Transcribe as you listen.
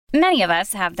Many of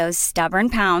us have those stubborn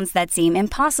pounds that seem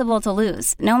impossible to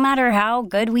lose, no matter how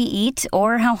good we eat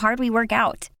or how hard we work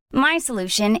out. My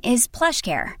solution is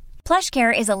PlushCare.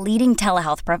 PlushCare is a leading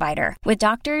telehealth provider with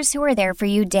doctors who are there for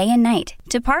you day and night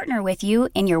to partner with you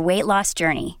in your weight loss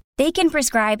journey. They can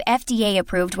prescribe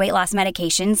FDA-approved weight loss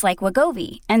medications like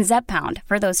Wegovy and Zepbound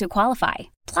for those who qualify.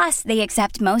 Plus, they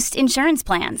accept most insurance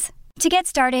plans. To get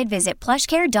started, visit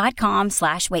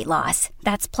plushcare.com/weightloss.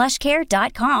 That's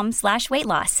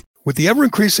plushcare.com/weightloss. With the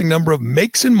ever-increasing number of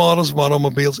makes and models of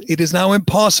automobiles, it is now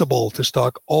impossible to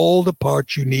stock all the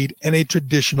parts you need in a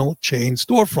traditional chain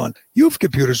storefront. You have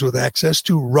computers with access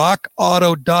to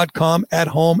rockauto.com at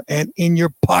home and in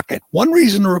your pocket. One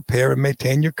reason to repair and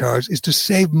maintain your cars is to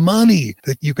save money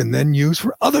that you can then use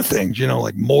for other things,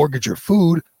 like mortgage or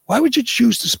food. Why would you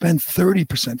choose to spend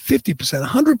 30%, 50%,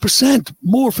 100%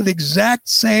 more for the exact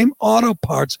same auto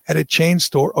parts at a chain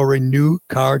store or a new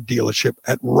car dealership?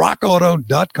 At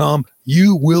rockauto.com,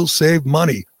 you will save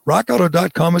money.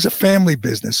 RockAuto.com is a family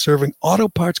business serving auto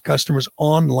parts customers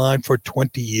online for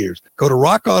 20 years. Go to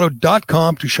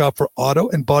RockAuto.com to shop for auto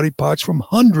and body parts from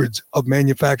hundreds of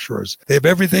manufacturers. They have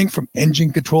everything from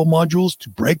engine control modules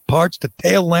to brake parts to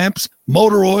tail lamps,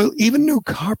 motor oil, even new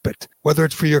carpet. Whether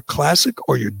it's for your classic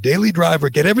or your daily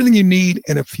driver, get everything you need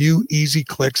in a few easy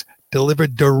clicks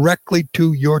delivered directly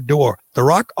to your door. The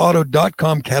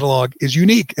RockAuto.com catalog is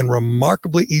unique and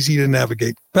remarkably easy to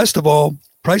navigate. Best of all,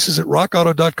 prices at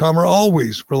rockauto.com are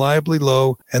always reliably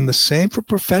low, and the same for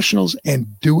professionals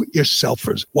and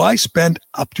do-it-yourselfers. Why spend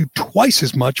up to twice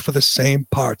as much for the same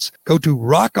parts? Go to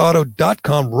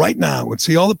rockauto.com right now and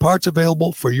see all the parts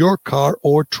available for your car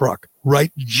or truck.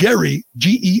 Write Jerry,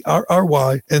 Gerry,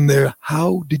 in their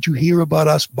How Did You Hear About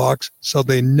Us box so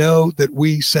they know that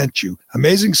we sent you.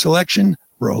 Amazing selection,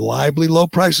 reliably low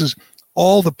prices,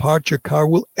 all the parts your car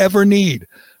will ever need.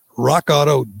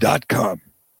 rockauto.com.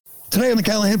 Today on the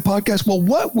Callahan Podcast, well,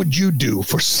 what would you do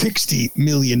for $60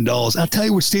 million? I'll tell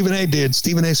you what Stephen A. did.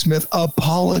 Stephen A. Smith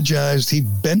apologized. He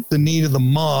bent the knee to the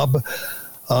mob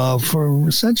for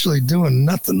essentially doing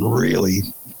nothing, really.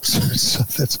 So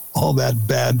that's all that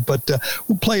bad. But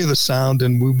we'll play you the sound,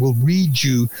 and we will read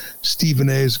you Stephen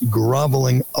A.'s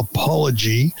groveling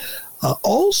apology.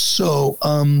 Also,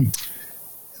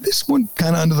 this one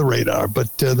kind of under the radar,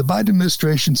 but the Biden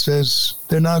administration says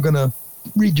they're now going to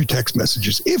read your text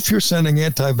messages. If you're sending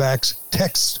anti-vax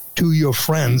texts to your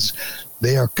friends,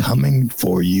 they are coming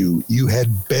for you. You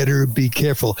had better be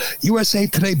careful. USA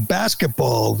Today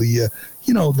basketball, the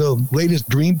latest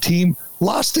dream team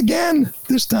lost again.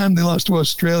 This time they lost to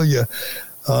Australia.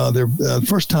 Their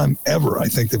first time ever, I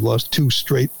think they've lost 2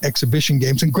 straight exhibition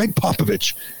games. And Greg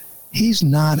Popovich, he's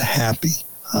not happy.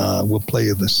 We'll play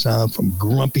you the sound from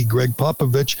grumpy Greg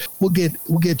Popovich. We'll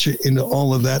get you into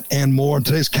all of that and more on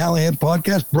today's Callahan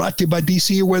Podcast, brought to you by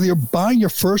DCU. Whether you're buying your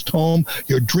first home,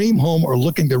 your dream home, or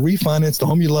looking to refinance the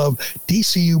home you love,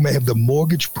 DCU may have the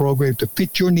mortgage program to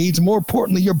fit your needs, and more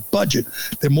importantly, your budget.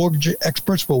 Their mortgage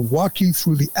experts will walk you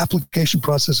through the application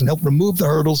process and help remove the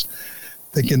hurdles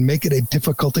that can make it a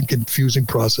difficult and confusing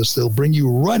process. They'll bring you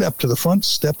right up to the front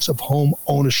steps of home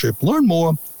ownership. Learn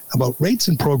more about rates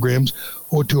and programs,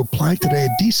 or to apply today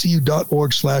at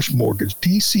dcu.org/mortgage.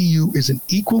 DCU is an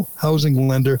equal housing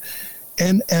lender,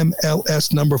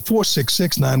 NMLS number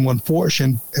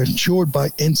 466914, insured by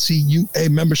NCUA.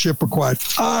 Membership required.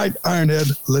 All right,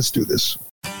 Ironhead, let's do this.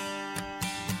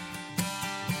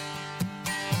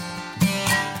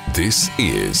 This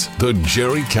is the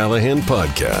Jerry Callahan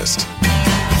Podcast.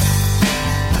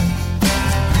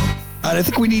 I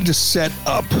think we need to set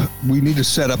up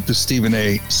the Stephen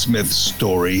A. Smith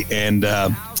story, and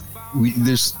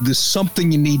there's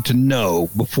something you need to know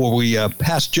before we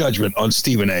pass judgment on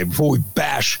Stephen A. Before we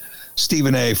bash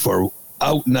Stephen A. for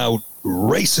out-and-out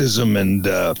racism and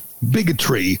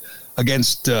bigotry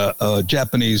against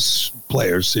Japanese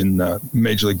players in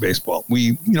Major League Baseball.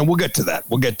 We'll get to that.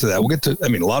 I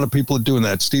mean, a lot of people are doing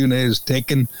that. Stephen A. has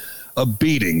taken a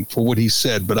beating for what he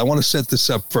said, but I want to set this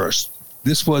up first.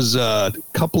 This was a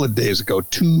couple of days ago,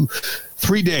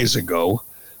 3 days ago,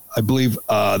 I believe.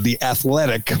 The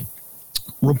Athletic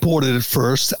reported it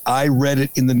first. I read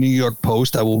it in the New York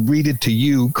Post. I will read it to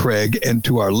you, Craig, and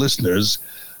to our listeners.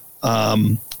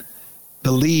 The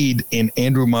lead in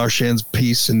Andrew Marchand's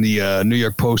piece in the New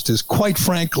York Post is, quite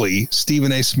frankly,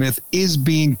 Stephen A. Smith is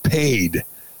being paid.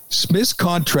 Smith's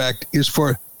contract is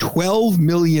for $12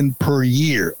 million per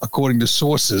year, according to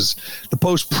sources. The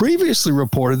Post previously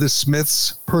reported that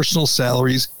Smith's personal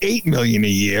salary is $8 million a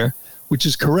year, which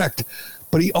is correct.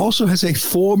 But he also has a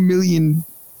 $4 million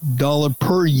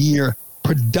per year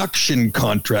production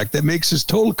contract that makes his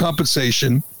total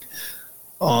compensation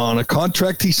on a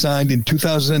contract he signed in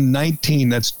 2019.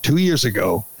 That's 2 years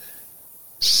ago.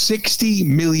 $60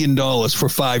 million for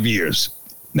 5 years.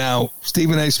 Now,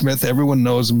 Stephen A. Smith, everyone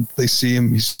knows him. They see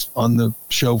him. He's on the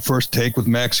show First Take with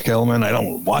Max Kellerman. I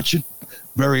don't watch it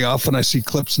very often. I see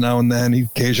clips now and then.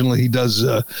 Occasionally he does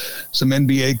some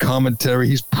NBA commentary.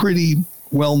 He's pretty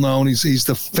well known. He's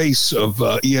the face of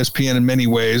ESPN in many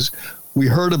ways. We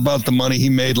heard about the money he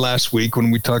made last week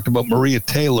when we talked about Maria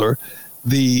Taylor,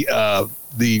 the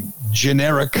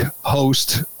generic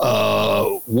host,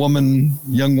 young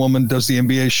woman, does the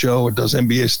NBA show or does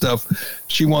NBA stuff.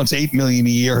 She wants $8 million a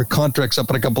year. Her contract's up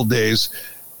in a couple of days.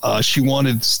 She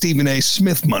wanted Stephen A.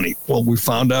 Smith money. Well, we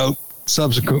found out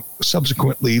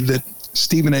subsequently that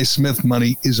Stephen A. Smith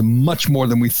money is much more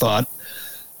than we thought.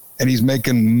 And he's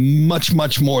making much,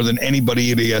 much more than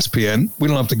anybody at ESPN. We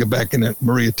don't have to go back into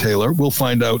Maria Taylor. We'll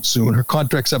find out soon. Her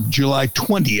contract's up July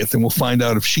 20th, and we'll find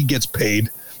out if she gets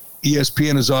paid.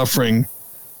 ESPN is offering,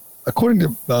 according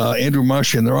to Andrew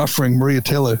Marchand, they're offering Maria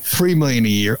Taylor $3 million a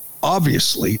year.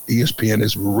 Obviously, ESPN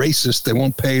is racist. They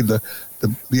won't pay the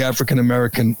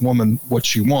African-American woman what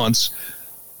she wants.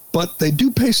 But they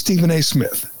do pay Stephen A.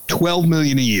 Smith $12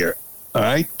 million a year. All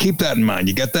right, keep that in mind.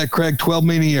 You got that, Craig? $12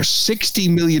 million a year,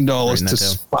 $60 million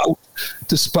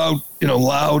to spout,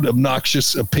 loud,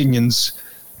 obnoxious opinions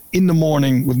in the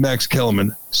morning with Max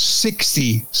Kellerman.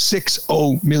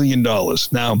 $60 million.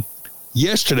 Now,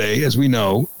 yesterday, as we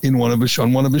know, on one of his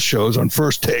shows on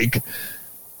First Take,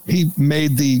 he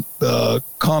made the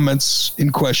comments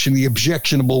in question, the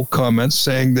objectionable comments,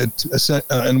 saying that,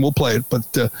 and we'll play it,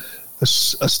 but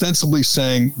ostensibly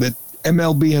saying that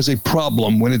MLB has a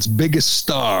problem when its biggest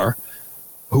star,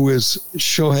 who is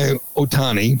Shohei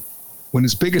Ohtani, when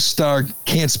his biggest star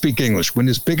can't speak English, when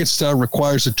his biggest star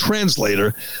requires a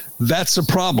translator, that's a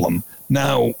problem.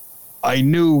 Now, I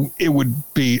knew it would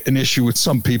be an issue with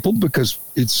some people because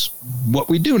it's what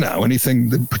we do now. Anything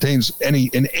that pertains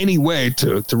in any way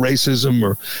to racism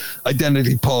or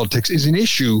identity politics is an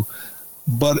issue.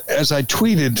 But as I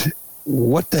tweeted,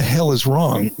 what the hell is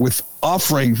wrong with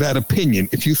offering that opinion?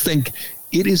 If you think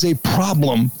it is a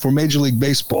problem for Major League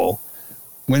Baseball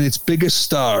when its biggest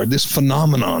star, this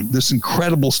phenomenon, this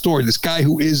incredible story, this guy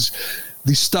who is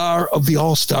the star of the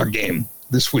All-Star game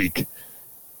this week,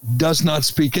 does not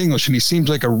speak English, and he seems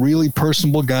like a really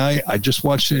personable guy. I just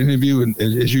watched an interview,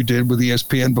 as you did, with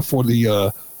ESPN before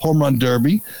the Home Run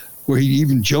Derby, where he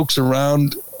even jokes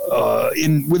around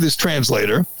with his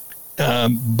translator.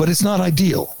 But it's not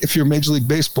ideal. If you're Major League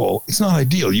Baseball, it's not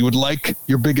ideal. You would like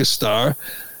your biggest star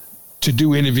to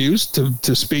do interviews,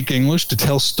 to speak English, to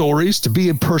tell stories, to be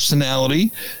a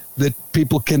personality that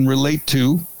people can relate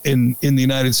to in the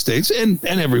United States and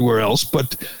everywhere else.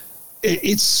 But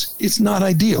it's not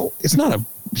ideal. It's not a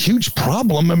huge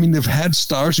problem. I mean, they've had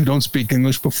stars who don't speak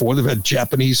English before. They've had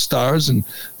Japanese stars, and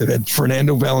they've had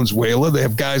Fernando Valenzuela. They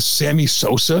have guys, Sammy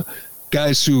Sosa,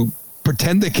 guys who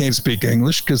pretend they can't speak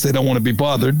English because they don't want to be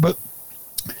bothered. But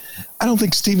I don't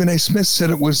think Stephen A. Smith said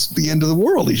it was the end of the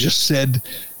world. He just said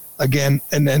again,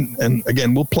 and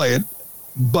again, we'll play it.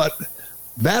 But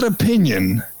that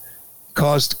opinion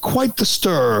caused quite the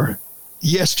stir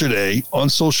yesterday on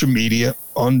social media,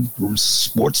 on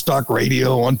sports talk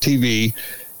radio, on TV,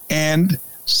 and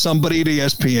somebody at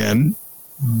ESPN,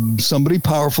 somebody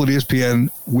powerful at ESPN,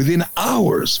 within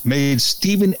hours made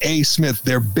Stephen A. Smith,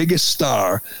 their biggest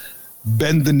star,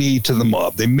 bend the knee to the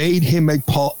mob. They made him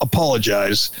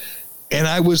apologize, and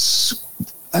I was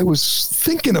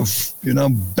thinking of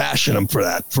bashing him for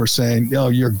that, for saying,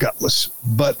 you're gutless.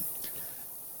 But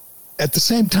at the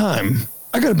same time,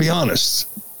 I got to be honest.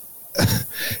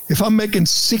 If I'm making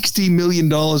 $60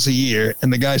 million a year,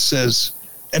 and the guy says,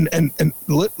 and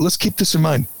let's keep this in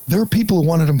mind, there are people who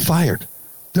wanted him fired.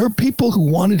 There are people who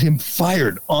wanted him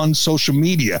fired on social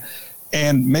media.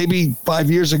 And maybe 5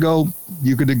 years ago,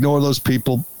 you could ignore those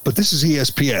people, but this is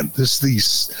ESPN. This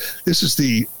is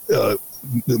the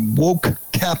woke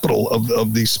capital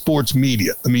of the sports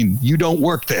media. I mean, you don't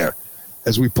work there,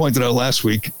 as we pointed out last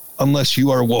week, unless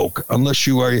you are woke, unless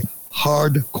you are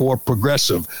hardcore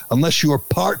progressive, unless you are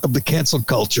part of the cancel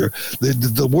culture,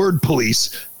 the word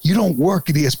police. You don't work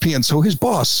at ESPN. So his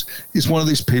boss is one of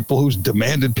these people who's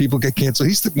demanded people get canceled.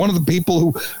 He's one of the people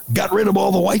who got rid of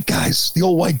all the white guys, the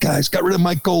old white guys, got rid of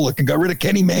Mike Golick and got rid of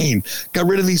Kenny Mayne, got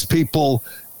rid of these people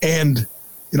and,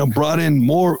 brought in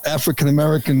more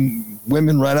African-American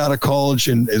women right out of college,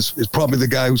 and is probably the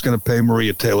guy who's going to pay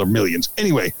Maria Taylor millions.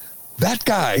 Anyway, that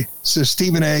guy says,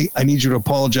 Stephen A., I need you to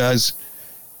apologize.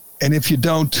 And if you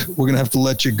don't, we're going to have to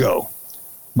let you go.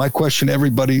 My question,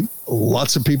 everybody,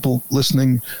 lots of people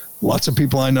listening, lots of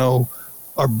people I know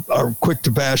are quick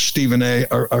to bash Stephen A.,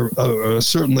 are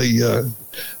certainly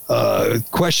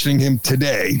questioning him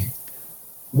today,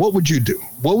 what would you do?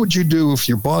 What would you do if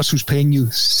your boss who's paying you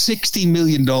 $60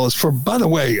 million for, by the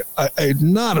way,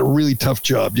 not a really tough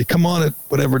job. You come on at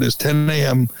whatever it is, 10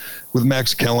 a.m. with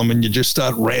Max Kellerman, you just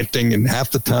start ranting, and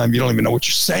half the time you don't even know what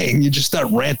you're saying. You just start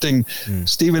ranting.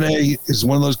 Stephen A. is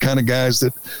one of those kind of guys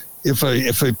that if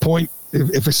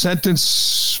a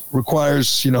sentence requires,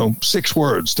 6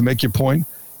 words to make your point,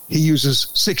 he uses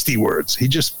 60 words. He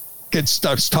just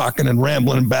starts talking and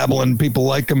rambling and babbling. People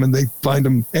like him and they find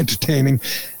him entertaining,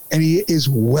 and he is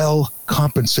well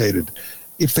compensated.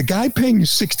 If the guy paying you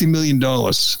 $60 million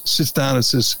sits down and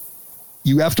says,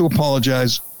 you have to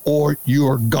apologize or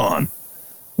you're gone,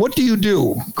 what do you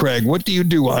do, Craig? What do you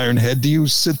do, Ironhead? Do you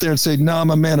sit there and say, no,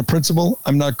 I'm a man of principle,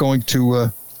 I'm not going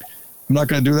to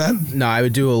do that? No, I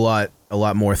would do a lot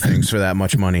more things for that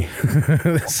much money.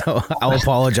 So I'll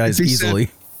apologize easily.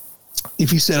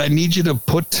 If he said, I need you to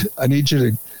put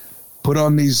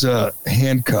on these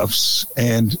handcuffs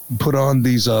and put on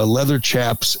these leather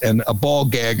chaps and a ball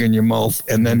gag in your mouth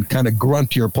and then kind of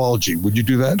grunt your apology, would you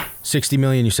do that? 60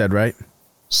 million, you said, right?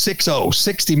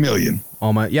 60 million.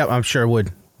 Oh my, yeah, I'm sure it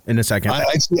would in a second.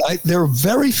 There are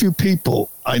very few people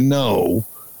I know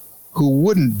who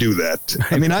wouldn't do that.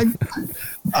 I mean,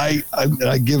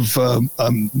 I give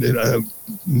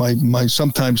my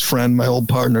sometimes friend, my old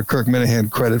partner, Kirk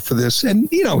Minahan, credit for this. And,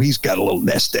 he's got a little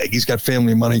nest egg. He's got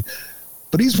family money.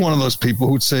 But he's one of those people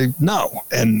who'd say no.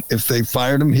 And if they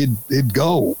fired him, he'd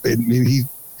go. I mean,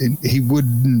 he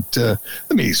wouldn't.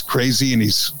 He's crazy, and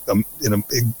he's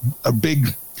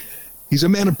he's a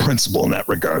man of principle in that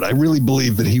regard. I really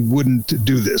believe that he wouldn't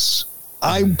do this.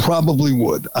 I probably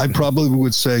would. I probably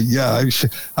would say, yeah,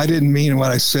 I didn't mean what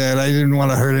I said. I didn't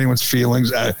want to hurt anyone's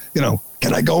feelings.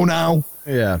 Can I go now?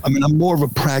 Yeah. I mean, I'm more of a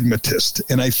pragmatist,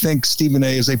 and I think Stephen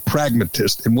A. is a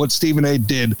pragmatist. And what Stephen A.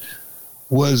 did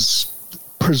was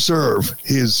preserve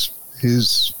his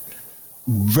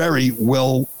very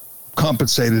well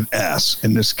compensated ass.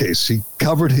 In this case, he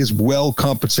covered his well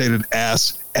compensated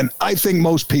ass, and I think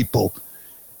most people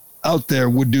out there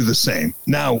would do the same.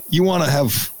 Now, you want to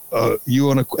have a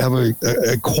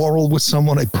quarrel with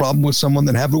someone, a problem with someone,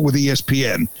 then have it with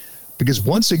ESPN, because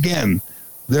once again,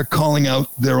 they're calling out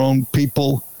their own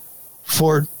people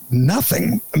for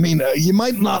nothing. I mean, you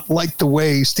might not like the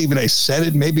way Stephen A. said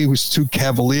it. Maybe it was too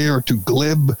cavalier or too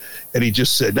glib, and he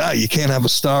just said, you can't have a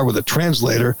star with a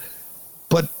translator.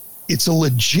 But it's a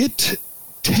legit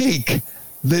take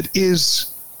that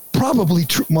is probably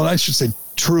true. Well, I should say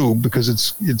true, because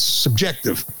it's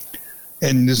subjective,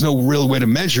 and there's no real way to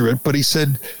measure it. But he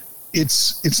said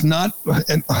it's not.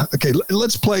 And okay,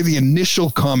 let's play the initial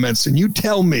comments, and you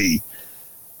tell me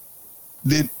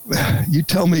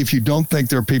if you don't think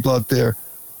there are people out there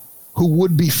who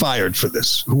would be fired for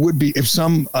this, who would be, if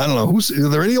some, I don't know, are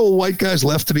there any old white guys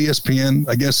left at ESPN?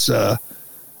 I guess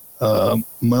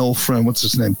my old friend, what's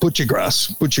his name?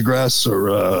 Butchergrass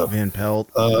or Van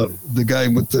Pelt. The guy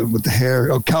with the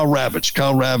hair. Oh, Cal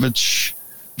Ravitch.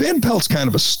 Van Pelt's kind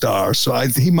of a star, so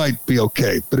he might be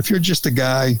okay. But if you're just a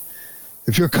guy,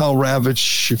 if you're Cal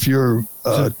Ravitch, if you're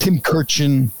Tim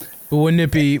Kirchin, but wouldn't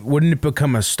it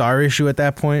become a star issue at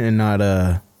that point and not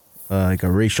like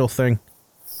a racial thing?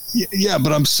 Yeah,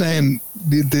 but I'm saying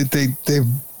they've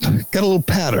got a little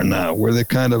pattern now where they're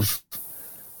kind of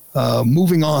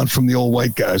moving on from the old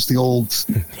white guys, the old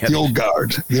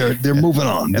guard. They're moving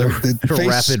on. The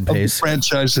face of the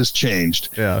franchise has changed.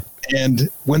 Yeah. And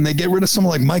when they get rid of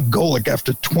someone like Mike Golic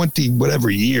after 20 whatever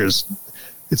years,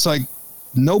 it's like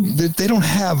they don't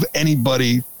have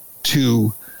anybody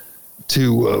to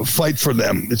fight for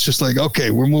them. It's just like,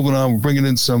 okay, we're moving on. We're bringing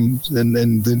in some,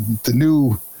 and the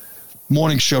new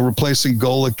morning show replacing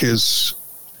Golic is,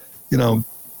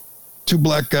 two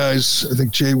black guys. I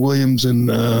think Jay Williams and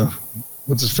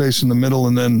what's his face in the middle,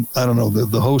 and then I don't know.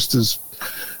 The host is,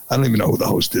 I don't even know who the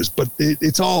host is, but it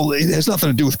has nothing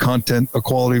to do with content or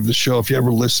quality of the show. If you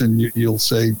ever listen, you'll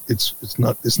say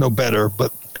it's no better.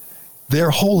 But their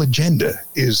whole agenda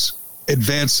is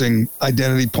advancing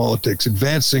identity politics,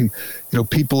 advancing,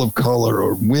 people of color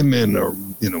or women or,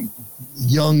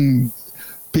 young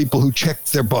people who check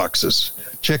their boxes,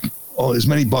 check as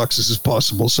many boxes as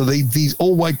possible. So these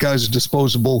old white guys are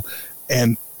disposable.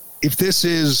 And if this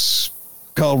is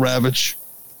Cal Ravitch,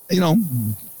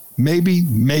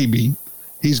 maybe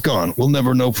he's gone. We'll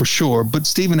never know for sure. But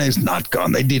Stephen A. is not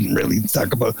gone. They didn't really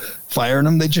talk about firing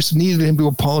him. They just needed him to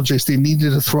apologize. They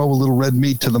needed to throw a little red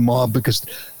meat to the mob, because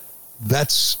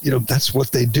that's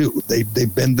what they do. They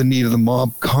bend the knee to the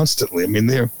mob constantly. I mean,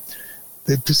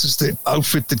 this is the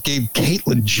outfit that gave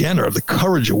Caitlyn Jenner the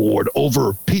Courage Award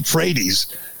over Pete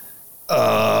Frates.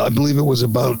 I believe it was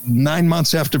about 9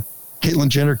 months after Caitlyn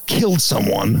Jenner killed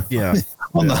someone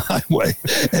on the highway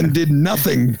and did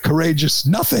nothing courageous,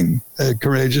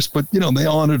 but, they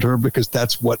honored her because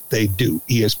that's what they do.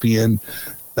 ESPN,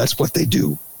 that's what they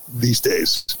do these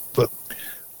days. But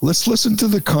let's listen to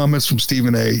the comments from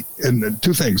Stephen A. And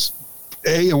two things.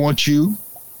 A, I want you,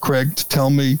 Craig, to tell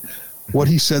me what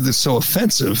he said that's so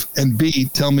offensive, and B,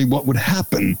 tell me what would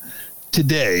happen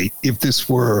today if this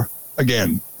were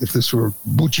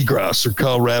Bucci Grass or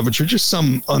Kyle Ravitch or just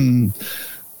some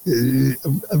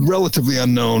relatively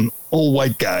unknown old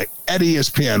white guy at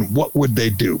ESPN, what would they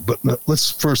do? But let's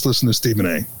first listen to Stephen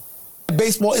A.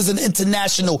 Baseball is an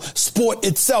international sport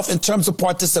itself in terms of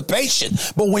participation.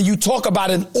 But when you talk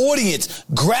about an audience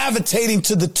gravitating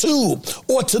to the tube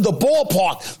or to the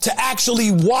ballpark to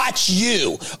actually watch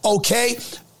you, okay,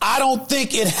 I don't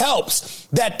think it helps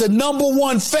that the number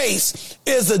one face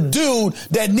is a dude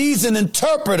that needs an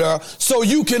interpreter so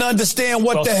you can understand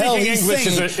what the hell he's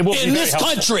saying in this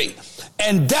country.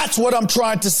 And that's what I'm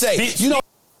trying to say.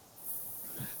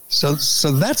 So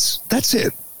that's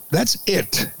it. That's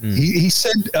it. He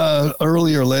said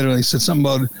later, he said something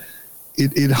about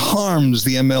it harms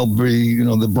the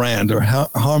MLB, the brand, or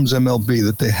harms MLB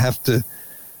that they have to,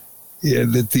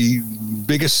 that the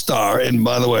biggest star, and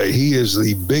by the way, he is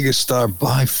the biggest star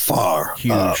by far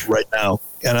right now.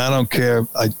 And I don't care.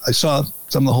 I saw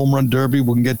some of the home run derby.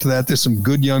 We can get to that. There's some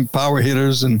good young power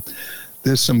hitters, and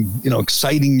there's some,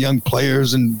 exciting young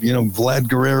players, and, Vlad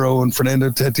Guerrero and Fernando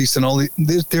Tatis and all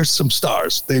there's some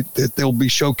stars they'll be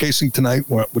showcasing tonight,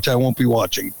 which I won't be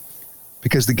watching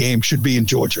because the game should be in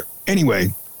Georgia.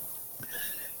 Anyway,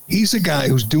 he's a guy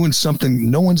who's doing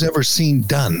something no one's ever seen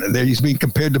done. He's being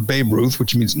compared to Babe Ruth,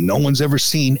 which means no one's ever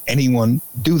seen anyone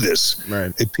do this.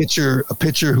 Right. A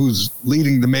pitcher who's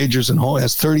leading the majors and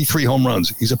has 33 home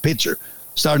runs. He's a pitcher,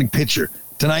 starting pitcher.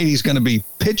 Tonight he's going to be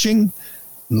pitching,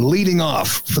 leading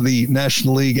off for the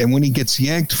National League, and when he gets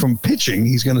yanked from pitching,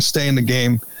 he's going to stay in the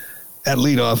game at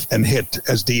leadoff and hit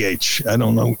as DH. I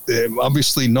don't know.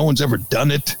 Obviously, no one's ever done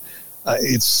it.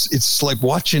 It's like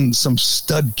watching some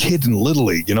stud kid in Little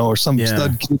League, or some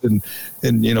stud kid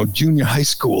in junior high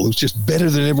school who's just better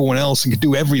than everyone else and can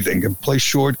do everything. Can play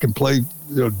short, can play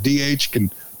DH, can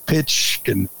pitch,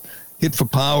 can hit for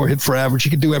power, hit for average. He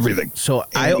can do everything. So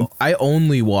I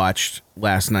only watched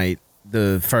last night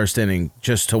the first inning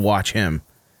just to watch him.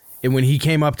 And when he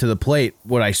came up to the plate,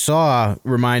 what I saw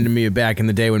reminded me of back in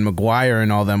the day when McGuire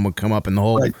and all them would come up, and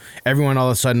everyone all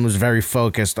of a sudden was very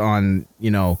focused on,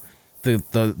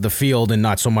 the field and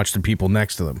not so much the people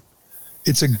next to them.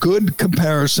 It's a good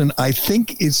comparison. I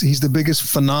think he's the biggest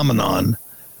phenomenon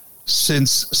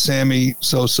since Sammy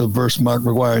Sosa versus Mark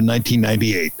McGuire in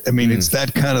 1998. I mean, it's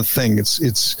that kind of thing. It's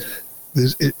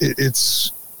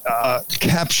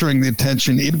capturing the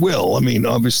attention. It will. I mean,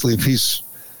 obviously, if he's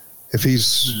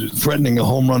threatening a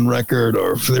home run record,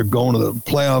 or if they're going to the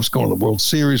playoffs, going to the World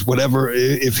Series, whatever,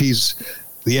 if he's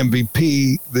the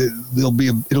MVP,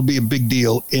 it'll be a big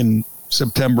deal in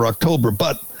September, October.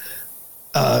 But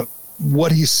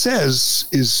what he says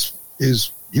is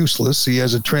useless. He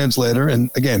has a translator, and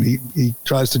again, he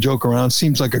tries to joke around.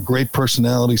 Seems like a great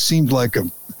personality. Seems like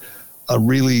a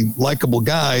really likable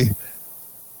guy.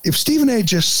 If Stephen A.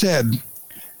 just said,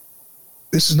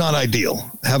 this is not ideal,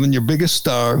 having your biggest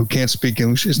star who can't speak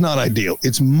English is not ideal.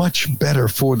 It's much better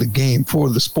for the game, for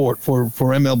the sport, for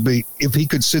MLB, if he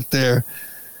could sit there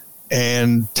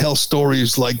and tell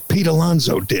stories like Pete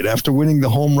Alonso did after winning the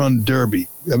home run derby.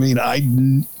 I mean, I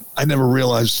never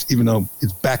realized, even though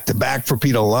it's back-to-back for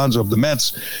Pete Alonso of the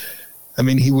Mets, I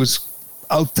mean, he was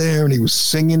out there and he was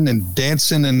singing and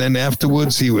dancing, and then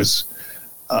afterwards he was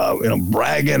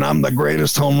bragging, I'm the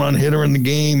greatest home run hitter in the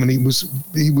game. And he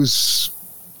was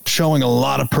showing a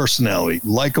lot of personality,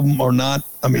 like him or not.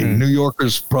 I mean, New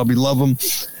Yorkers probably love him.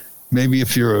 Maybe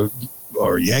if you're a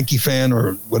Yankee fan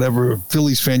or whatever,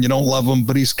 Phillies fan, you don't love him,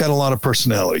 but he's got a lot of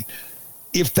personality.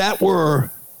 If that were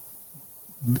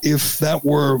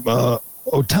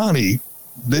Ohtani,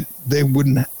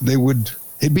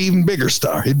 he'd be even bigger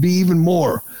star. He'd be even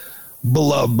more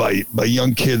beloved by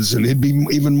young kids, and he'd be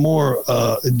even more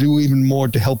do even more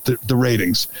to help the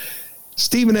ratings.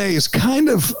 Stephen A. is kind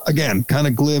of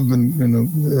glib and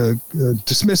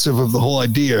dismissive of the whole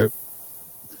idea.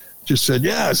 Just said,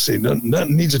 see,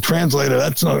 nothing needs a translator.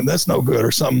 That's no good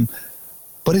or something.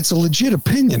 But it's a legit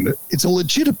opinion. It's a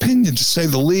legit opinion to say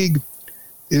the league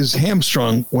is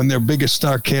hamstrung when their biggest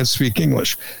star can't speak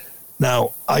English.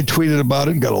 Now, I tweeted about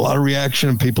it and got a lot of reaction,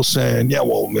 and people saying,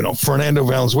 Fernando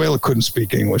Valenzuela couldn't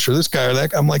speak English, or this guy or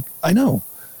that. I'm like, I know.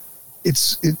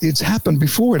 It's happened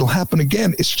before. It'll happen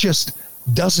again. It's just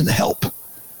doesn't help.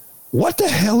 What the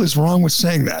hell is wrong with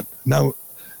saying that? Now,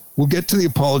 we'll get to the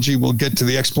apology. We'll get to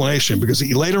the explanation, because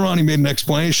later on he made an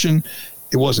explanation.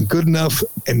 It wasn't good enough,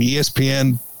 and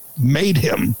ESPN made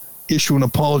him issue an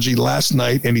apology last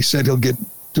night, and he said he'll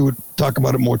talk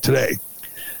about it more today.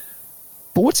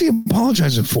 But what's he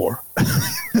apologizing for?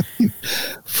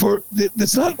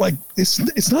 It's not like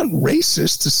it's not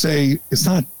racist to say, it's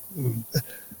not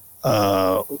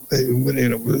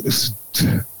it's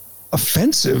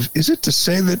offensive, is it, to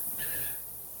say that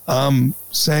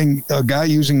saying a guy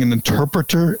using an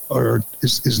interpreter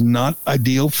is not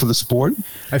ideal for the sport?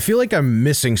 I feel like I'm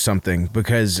missing something,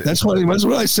 because that's what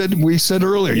I said. We said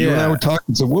earlier. You and I were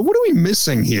talking. So what are we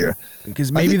missing here?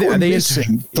 Because maybe we're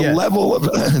missing the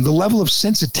level of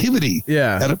sensitivity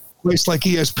at a place like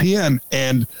ESPN,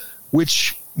 and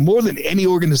which more than any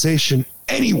organization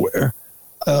anywhere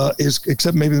is,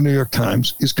 except maybe the New York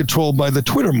Times, is controlled by the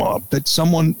Twitter mob. That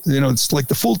someone, it's like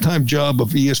the full-time job of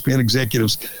ESPN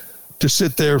executives to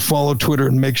sit there, follow Twitter,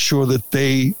 and make sure that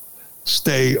they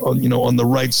stay on the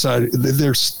right side.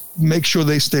 Make sure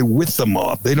they stay with the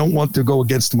mob. They don't want to go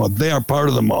against the mob. They are part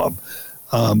of the mob.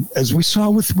 As we saw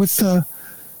with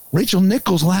Rachel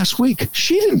Nichols last week,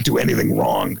 she didn't do anything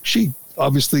wrong. She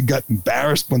obviously got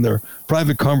embarrassed when their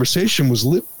private conversation was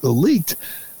leaked.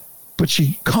 But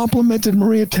she complimented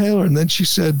Maria Taylor, and then she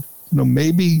said,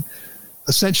 maybe,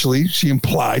 essentially, she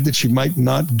implied that she might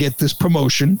not get this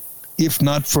promotion if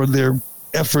not for their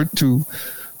effort to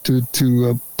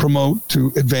promote,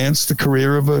 to advance the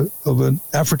career of an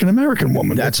African American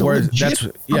woman. That's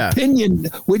opinion,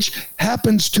 which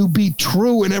happens to be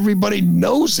true, and everybody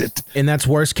knows it. And that's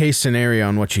worst case scenario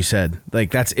on what she said. Like,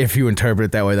 that's, if you interpret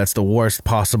it that way, that's the worst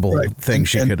possible thing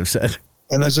she could have said.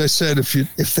 And as I said,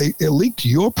 if they leaked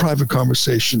your private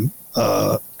conversation,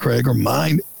 Craig, or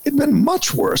mine, it'd been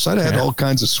much worse. I'd have had all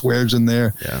kinds of swears in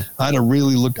there. Yeah. I'd have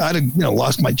really I'd have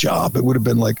lost my job. It would have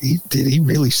been like, did he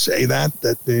really say that?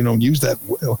 Use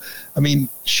that? I mean,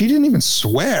 she didn't even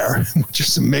swear, which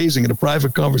is amazing in a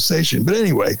private conversation. But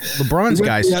anyway, LeBron's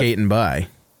guy skating by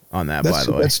on that, by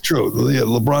the way. That's true. The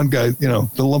LeBron guy, the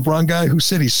LeBron guy who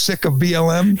said he's sick of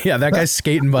BLM. Yeah, that guy's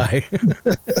skating by.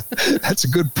 That's a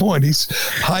good point. He's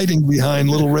hiding behind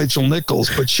little Rachel Nichols.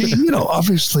 But she,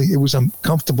 obviously it was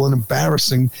uncomfortable and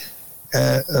embarrassing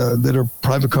that her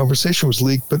private conversation was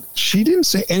leaked. But she didn't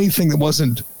say anything that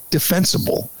wasn't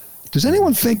defensible. Does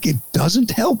anyone think it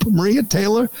doesn't help Maria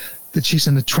Taylor that she's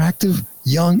an attractive,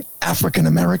 young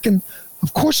African-American?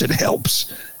 Of course it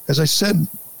helps. As I said,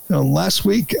 last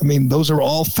week, I mean, those are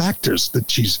all factors, that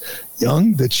she's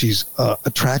young, that she's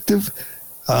attractive,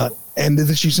 and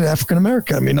that she's an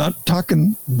African-American. I mean, not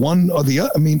talking one or the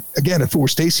other. I mean, again, if it were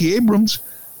Stacey Abrams,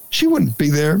 she wouldn't be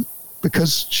there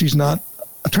because she's not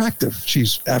attractive.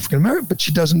 She's African-American, but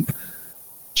she doesn't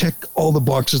check all the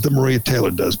boxes that Maria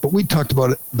Taylor does. But we talked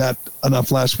about that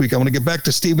enough last week. I want to get back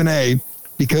to Stephen A,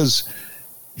 because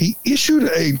he issued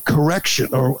a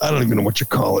correction, or I don't even know what you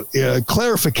call it, a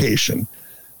clarification,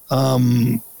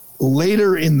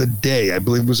 later in the day. I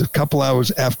believe it was a couple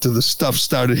hours after the stuff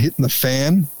started hitting the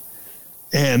fan,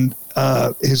 and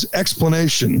his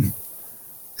explanation,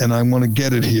 and I want to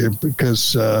get it here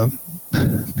because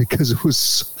it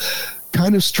was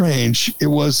kind of strange. It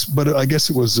was, but I guess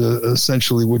it was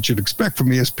essentially what you'd expect from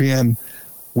ESPN,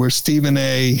 where Stephen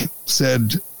A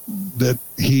said that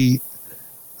he,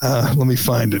 let me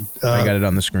find it. I got it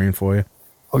on the screen for you.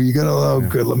 Oh, you got it? Oh,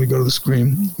 good. Let me go to the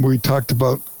screen where he talked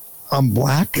about, I'm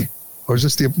black? Or is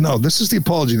this this is the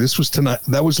apology. This was tonight.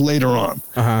 That was later on.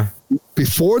 Uh-huh.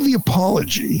 Before the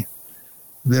apology,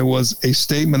 there was a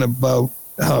statement about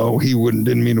how he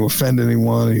didn't mean to offend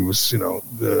anyone. He was, not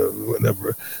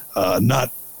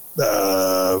not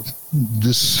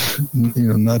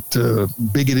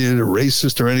bigoted or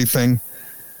racist or anything.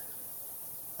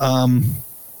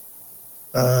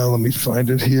 Let me find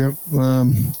it here.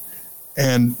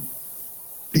 And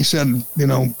he said,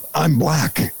 I'm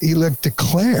black. He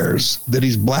declares that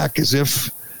he's black as if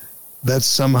that's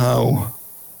somehow.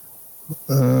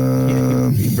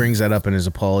 He brings that up in his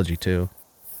apology too.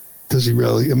 Does he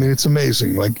really? I mean, it's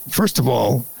amazing. Like, first of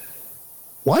all,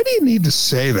 why do you need to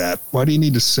say that? Why do you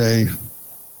need to say,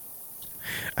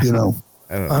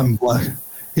 I'm black?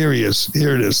 Here he is.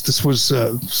 Here it is. This was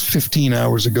 15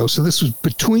 hours ago. So this was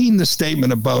between the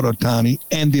statement about Ohtani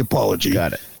and the apology.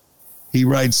 Got it. He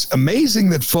writes, amazing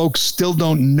that folks still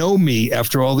don't know me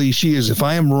after all these years. If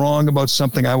I am wrong about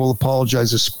something, I will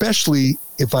apologize, especially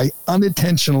if I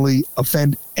unintentionally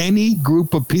offend any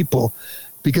group of people,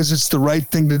 because it's the right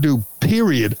thing to do,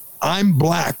 period. I'm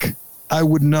black. I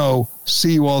would know.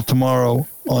 See you all tomorrow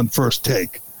on First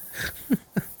Take.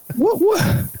 What?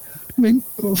 I mean,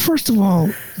 first of all,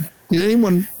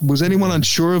 was anyone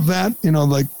unsure of that?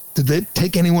 Did that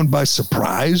take anyone by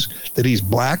surprise that he's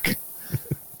black?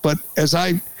 But as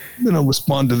I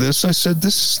respond to this, I said,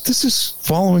 this is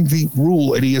following the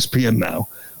rule at ESPN now.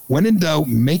 When in doubt,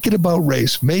 make it about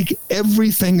race. Make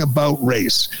everything about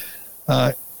race.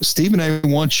 Stephen A.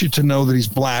 wants you to know that he's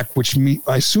black, which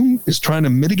I assume is trying to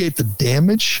mitigate the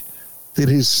damage that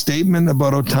his statement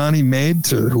about Ohtani made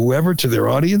to whoever, to their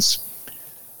audience.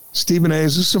 Stephen A.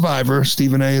 is a survivor.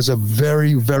 Stephen A. is a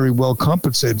very, very well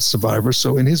compensated survivor.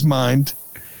 So in his mind,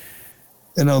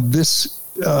 this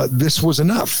was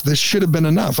enough. This should have been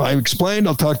enough. I explained,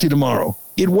 I'll talk to you tomorrow.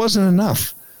 It wasn't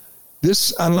enough.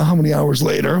 This, I don't know how many hours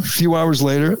later, a few hours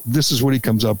later, this is what he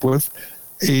comes up with.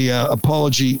 A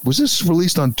apology. Was this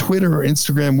released on Twitter or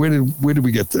Instagram? Where did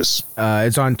we get this?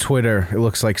 It's on Twitter. It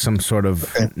looks like some sort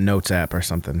of notes app or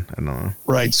something. I don't know.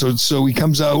 Right. So he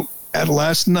comes out at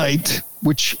last night,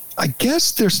 which I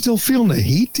guess they're still feeling the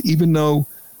heat, even though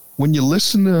when you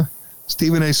listen to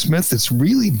Stephen A. Smith, it's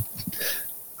really,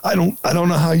 I don't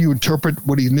know how you interpret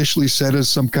what he initially said as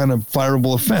some kind of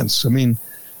fireable offense. I mean,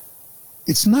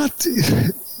 it's not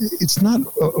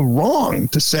wrong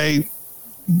to say.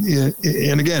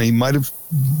 And again, he might have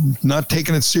not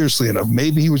taken it seriously enough.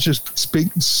 Maybe he was just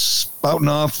spouting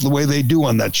off the way they do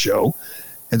on that show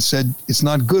and said, it's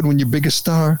not good when your biggest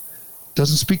star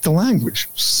doesn't speak the language.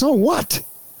 So what?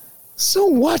 So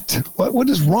what? What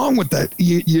is wrong with that?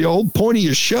 Your whole point of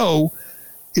your show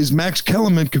is Max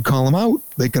Kellerman could call him out.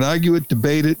 They can argue it,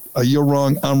 debate it. You're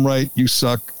wrong. I'm right. You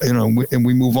suck. And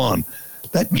we move on.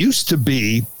 That used to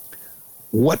be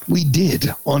what we did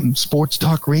on sports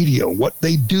talk radio, what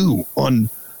they do on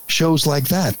shows like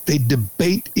that. They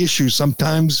debate issues.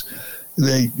 Sometimes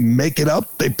they make it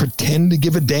up. They pretend to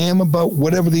give a damn about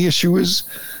whatever the issue is.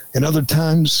 And other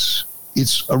times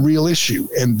it's a real issue.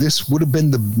 And this would have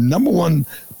been the number one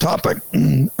topic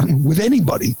with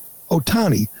anybody.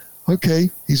 Ohtani. Okay,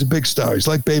 he's a big star. He's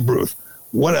like Babe Ruth.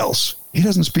 What else? He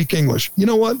doesn't speak English. You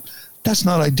know what? That's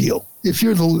not ideal. If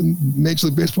you're the Major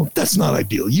League Baseball, that's not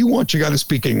ideal. You want your guy to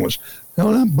speak English. You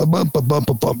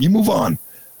move on.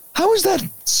 How is that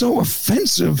so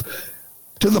offensive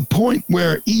to the point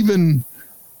where even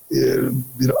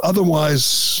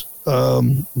otherwise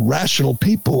rational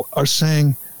people are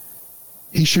saying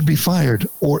he should be fired?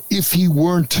 Or if he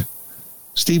weren't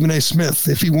Stephen A. Smith,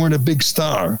 if he weren't a big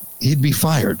star, he'd be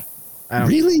fired.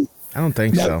 Really? I don't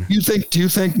think so. Do you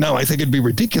think, no, I think it'd be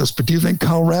ridiculous, but do you think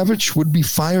Karl Ravech would be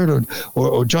fired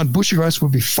or John Buccigross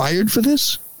would be fired for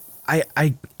this?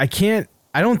 I can't,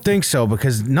 I don't think so,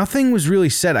 because nothing was really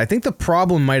said. I think the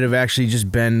problem might have actually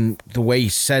just been the way he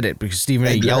said it, because Stephen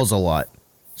A. yells a lot.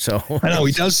 So I know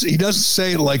he does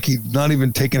say it like he's not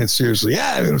even taking it seriously.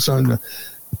 Yeah.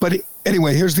 But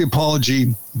anyway, here's the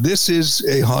apology. This is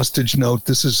a hostage note.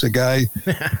 This is a guy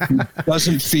who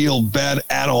doesn't feel bad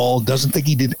at all, doesn't think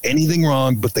he did anything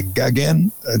wrong. But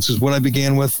again, this is what I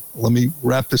began with. Let me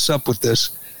wrap this up with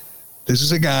this. This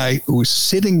is a guy who is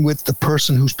sitting with the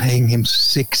person who's paying him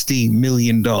 $60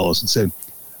 million and said,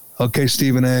 okay,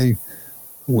 Stephen A.,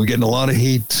 we're getting a lot of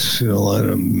heat.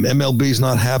 MLB's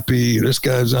not happy. This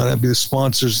guy's not happy. The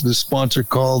sponsor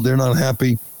called. They're not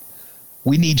happy.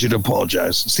 We need you to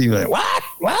apologize. Stephen A.,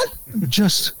 what?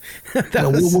 Just,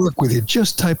 we'll work with you.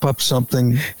 Just type up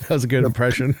something. That was a good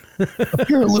impression.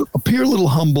 appear a little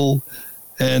humble,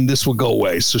 and this will go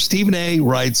away. So Stephen A.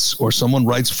 writes, or someone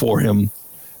writes for him,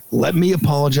 let me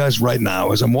apologize right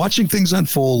now. As I'm watching things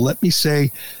unfold, let me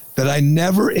say that I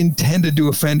never intended to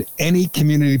offend any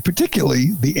community,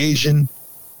 particularly the Asian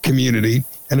community,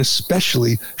 and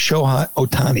especially Shohei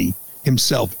Ohtani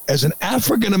himself. As an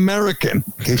African American,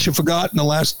 in case you forgot in the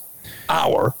last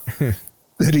hour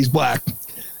that he's black,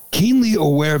 keenly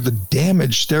aware of the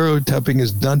damage stereotyping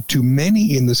has done to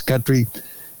many in this country,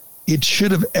 it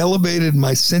should have elevated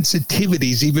my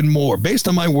sensitivities even more. Based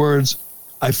on my words,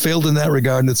 I failed in that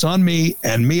regard, and it's on me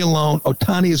and me alone.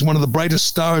 Ohtani is one of the brightest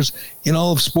stars in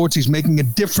all of sports. He's making a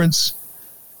difference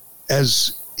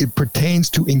as it pertains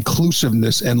to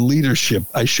inclusiveness and leadership.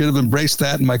 I should have embraced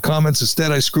that in my comments.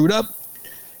 Instead, I screwed up.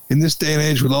 In this day and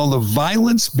age, with all the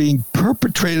violence being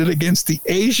perpetrated against the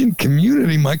Asian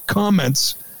community, my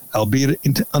comments, albeit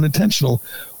unintentional,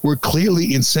 were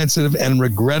clearly insensitive and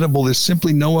regrettable. There's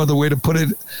simply no other way to put it.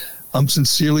 I'm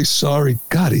sincerely sorry.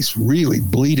 God, he's really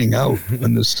bleeding out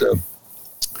on this.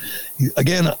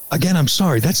 Again, I'm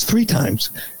sorry. That's 3 times.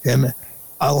 And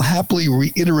I'll happily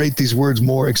reiterate these words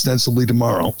more extensively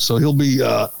tomorrow. So he'll be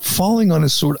falling on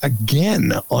his sword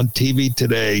again on TV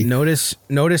today. Notice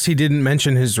he didn't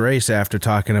mention his race after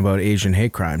talking about Asian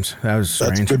hate crimes. That was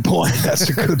strange. That's a good point. That's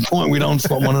a good point. We don't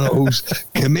want to know who's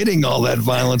committing all that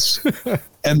violence.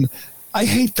 And I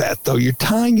hate that, though. You're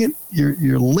tying it,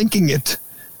 you're linking it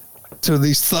to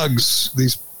these thugs,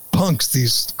 these punks,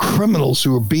 these criminals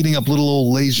who are beating up little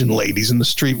old Asian ladies in the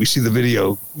street. We see the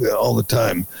video all the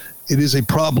time. It is a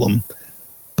problem.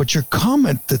 But your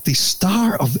comment that the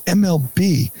star of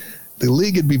MLB, the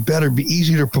league would be better, be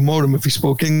easier to promote him if he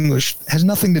spoke English, has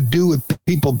nothing to do with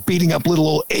people beating up little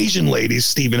old Asian ladies,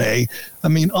 Stephen A. I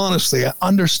mean, honestly, I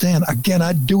understand. Again,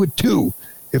 I'd do it too.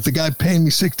 If the guy paying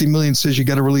me $60 million says you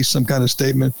got to release some kind of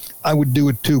statement, I would do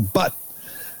it too. But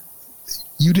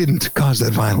you didn't cause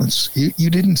that violence. You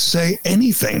didn't say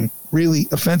anything really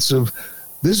offensive.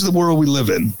 This is the world we live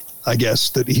in, I guess,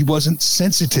 that he wasn't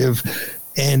sensitive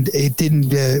and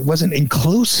it wasn't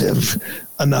inclusive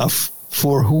enough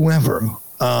for whoever.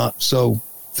 So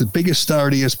the biggest star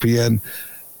at ESPN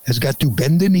has got to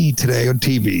bend a knee today on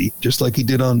TV, just like he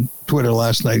did on Twitter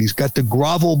last night. He's got to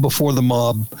grovel before the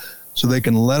mob so they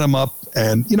can let him up.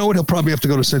 And you know what? He'll probably have to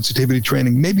go to sensitivity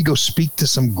training, maybe go speak to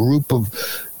some group of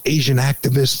Asian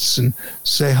activists and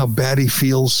say how bad he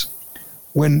feels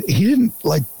when he didn't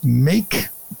make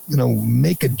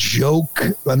a joke,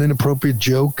 an inappropriate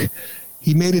joke.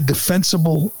 He made a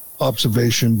defensible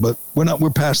observation, but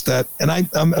we're past that. And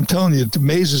I'm telling you, it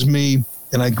amazes me.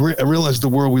 And I realize the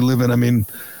world we live in. I mean,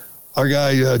 our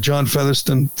guy, John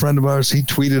Featherston, friend of ours, he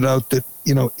tweeted out that,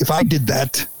 if I did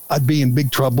that, I'd be in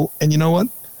big trouble. And you know what?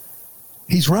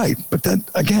 He's right. But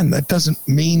that doesn't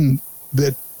mean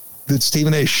that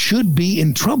Stephen A. should be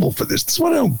in trouble for this. That's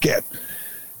what I don't get.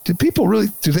 Do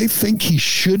they think he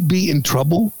should be in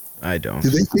trouble? I don't. Do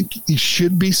they think he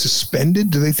should be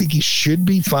suspended? Do they think he should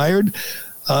be fired?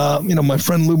 My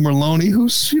friend Lou Merloni,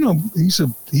 who's,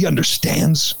 he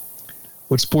understands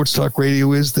what sports talk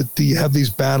radio is, that you have these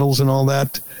battles and all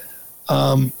that.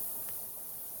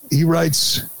 He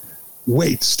writes,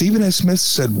 wait, Stephen A. Smith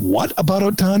said what about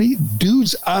Ohtani?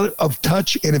 Dude's out of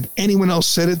touch, and if anyone else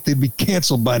said it, they'd be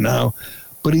canceled by now.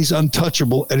 But he's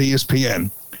untouchable at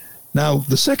ESPN. Now,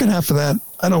 the second half of that,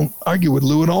 I don't argue with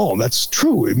Lou at all. That's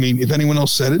true. I mean, if anyone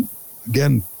else said it,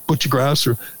 again, Butcher Grouse,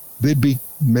 or they'd be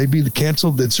maybe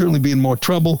canceled. They'd certainly be in more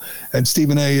trouble. And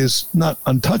Stephen A. is not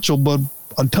untouchable,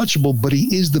 but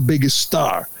he is the biggest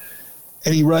star.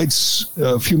 And he writes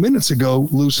a few minutes ago,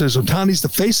 Lou says, Ohtani's the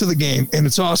face of the game, and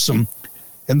it's awesome.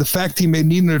 And the fact he may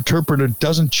need an interpreter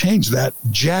doesn't change that,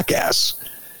 jackass.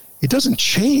 It doesn't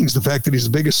change the fact that he's the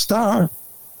biggest star.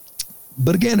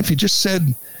 But again, if you just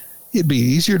said it'd be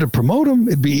easier to promote him,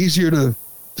 it'd be easier to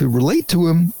relate to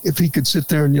him if he could sit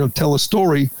there and, tell a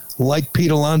story like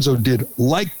Pete Alonso did,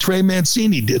 like Trey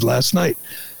Mancini did last night.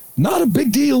 Not a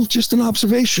big deal, just an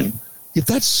observation. If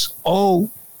that's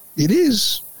all it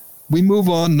is, we move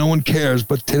on, no one cares.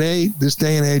 But today, this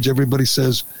day and age, everybody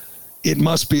says it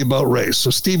must be about race. So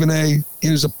Stephen A.,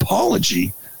 in his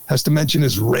apology, has to mention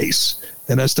his race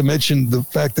and has to mention the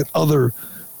fact that other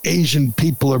Asian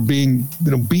people are being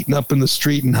beaten up in the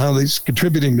street and how he's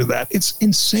contributing to that. It's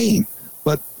insane,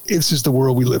 but this is the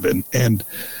world we live in. And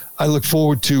I look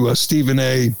forward to Stephen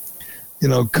A.,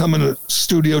 coming to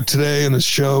studio today in his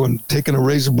show and taking a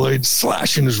razor blade,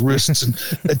 slashing his wrists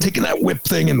and taking that whip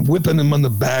thing and whipping him on the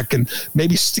back and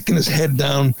maybe sticking his head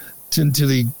down into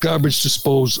the garbage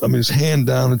disposal. his hand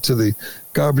down into the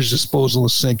garbage disposal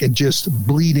sink and just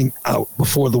bleeding out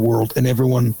before the world, and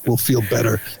everyone will feel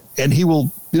better. And he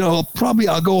will, I'll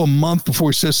go a month before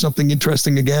he says something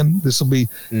interesting again. This will be,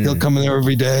 he'll come in there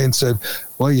every day and say,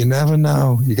 well, you never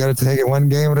know. You got to take it one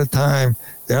game at a time.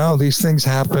 These things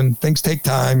happen. Things take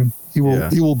time. They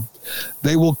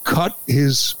will cut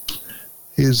his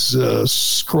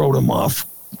scrotum off,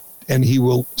 and he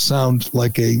will sound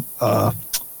like a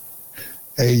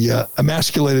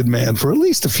emasculated man for at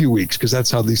least a few weeks, because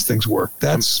that's how these things work.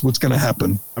 That's what's going to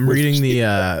happen. I'm reading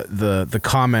the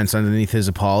comments underneath his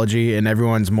apology, and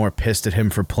everyone's more pissed at him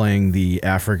for playing the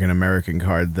African American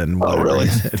card than what. Oh, really?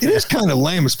 It is kind of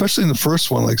lame, especially in the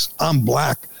first one. Like, I'm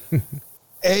black.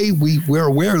 A, we're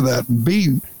aware of that. And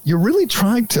B, you're really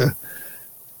trying to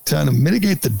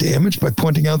mitigate the damage by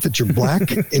pointing out that you're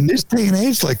black in this day and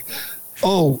age. Like,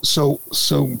 oh, so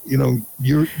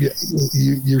you're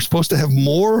supposed to have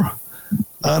more.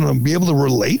 I don't know, be able to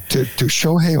relate to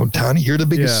Shohei Ohtani. You're the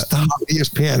biggest star of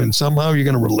ESPN, and somehow you're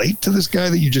going to relate to this guy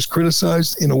that you just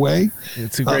criticized in a way.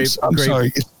 It's a great.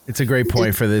 Sorry. It's a great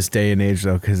point for this day and age,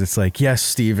 though, because it's like, yes,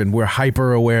 Steven, we're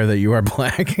hyper aware that you are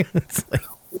black. It's like,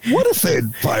 what if they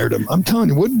had fired him? I'm telling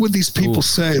you, what would these people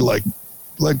say? Like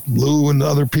Lou and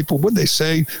other people, would they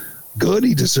say, good,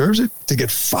 he deserves it to get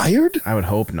fired? I would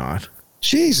hope not.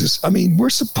 Jesus. I mean,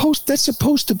 that's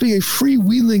supposed to be a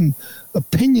freewheeling,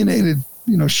 opinionated,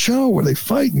 show where they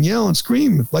fight and yell and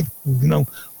scream like,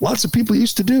 lots of people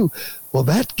used to do. Well,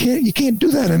 you can't do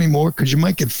that anymore, because you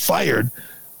might get fired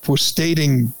for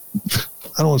stating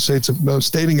I don't want to say it's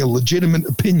stating a legitimate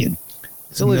opinion.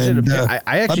 It's a legitimate opinion.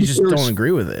 I actually just don't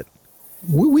agree with it.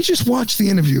 We just watched the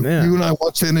interview. Yeah. You and I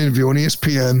watched the interview on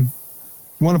ESPN.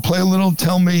 You want to play a little?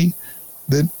 Tell me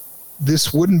that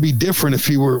this wouldn't be different if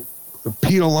he were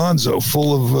Pete Alonso,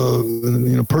 full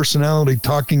of personality,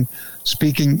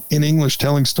 speaking in English,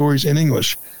 telling stories in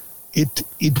English.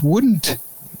 It wouldn't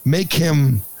make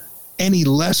him any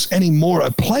more a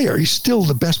player. He's still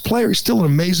the best player. He's still an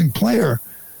amazing player.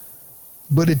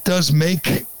 But it does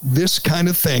make this kind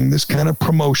of thing, this kind of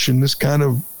promotion, this kind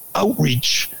of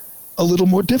outreach a little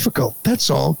more difficult. That's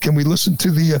all. Can we listen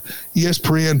to the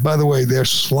ESPN? By the way, they're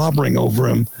slobbering over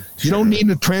him. You don't need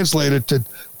a translator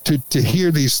to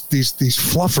hear these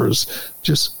fluffers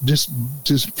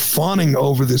just fawning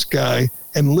over this guy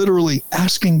and literally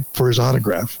asking for his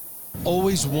autograph.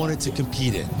 Always wanted to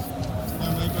compete in.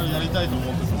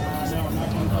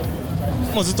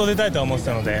 もうずっと出たいと思って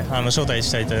たので、招待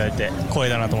していただいて光栄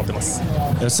だなと思ってます。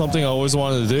 It's something I always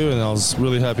wanted to do, and I was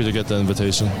really happy to get the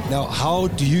invitation. Now, how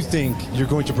do you think you're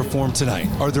going to perform tonight?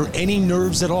 Are there any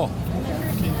nerves at all?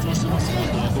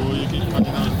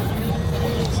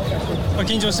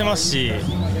 緊張してますし、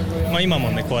今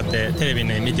もねこうやってテレビ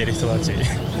で見てる人たち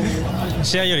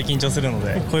試合より緊張するの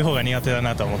でこういう方が苦手だ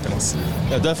なと思ってます。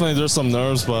 Yeah, definitely there's some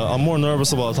nerves, but I'm more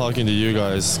nervous about talking to you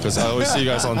guys because I always see you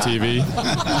guys on TV.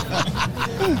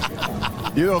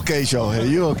 You're okay, Shohei.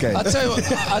 You okay? I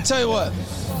tell you what.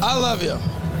 I love you.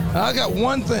 I got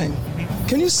one thing.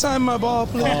 Can you sign my ball,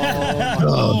 please?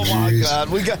 Oh my God.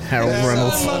 We got Harold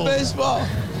Reynolds. Sign my baseball.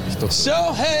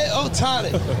 Shohei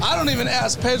Ohtani. I don't even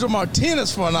ask Pedro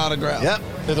Martinez for an autograph. Yep.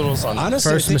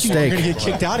 Honestly, First I think mistake. you were going to get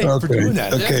kicked out of here for doing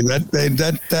that. Okay,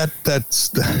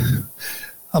 that's.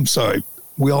 I'm sorry.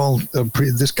 We all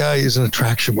this guy is an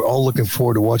attraction. We're all looking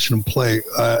forward to watching him play.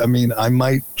 I mean, I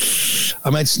might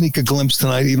sneak a glimpse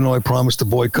tonight, even though I promised to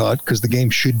boycott because the game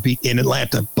should be in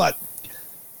Atlanta. But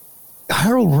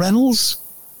Harold Reynolds,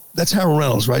 that's Harold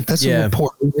Reynolds, right? That's a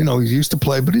reporter. You know, he used to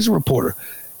play, but he's a reporter.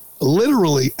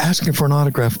 Literally asking for an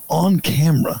autograph on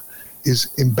camera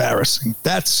is embarrassing.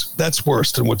 That's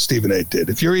worse than what Stephen A. did.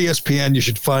 If you're ESPN, you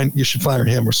should fire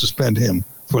him or suspend him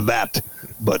for that.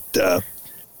 But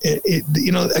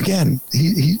again,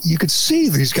 you could see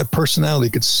that he's got personality.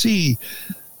 You could see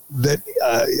that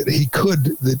he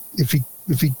could that if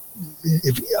you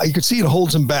could see it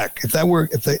holds him back.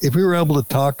 If we were able to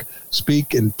talk,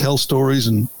 speak, and tell stories,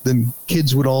 and then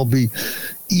kids would all be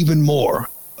even more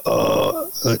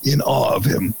in awe of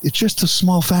him. It's just a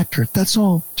small factor. That's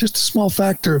all. Just a small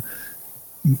factor.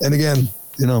 And again,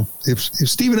 if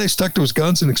Stephen A. stuck to his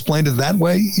guns and explained it that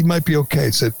way, he might be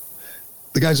okay. Said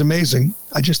the guy's amazing.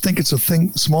 I just think it's a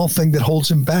small thing that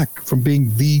holds him back from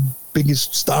being the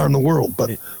biggest star in the world.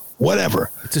 But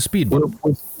whatever. It's a speed bump.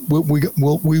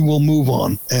 We will move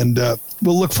on, and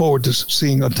we'll look forward to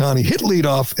seeing Ohtani hit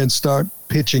leadoff and start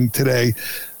pitching today.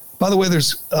 By the way,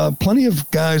 there's plenty of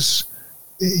guys.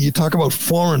 You talk about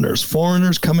foreigners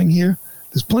coming here.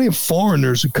 There's plenty of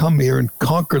foreigners who come here and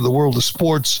conquer the world of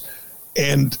sports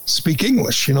and speak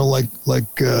English, like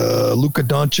Luka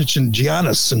Doncic and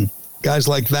Giannis and guys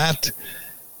like that.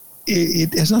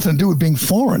 It has nothing to do with being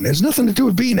foreign. It has nothing to do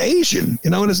with being Asian.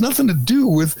 It has nothing to do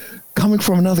with coming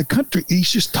from another country.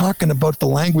 He's just talking about the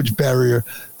language barrier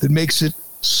that makes it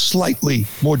slightly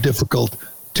more difficult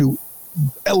to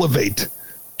elevate,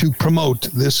 to promote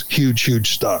this huge,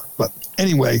 huge star. But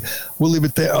anyway, we'll leave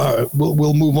it there.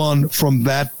 We'll move on from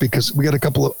that because we got a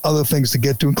couple of other things to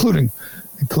get to, including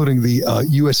the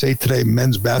USA Today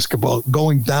men's basketball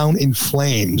going down in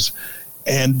flames,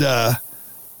 and the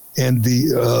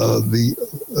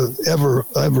ever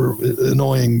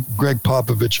annoying Greg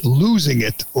Popovich losing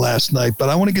it last night. But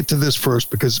I want to get to this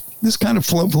first because this kind of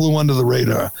flew under the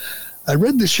radar. I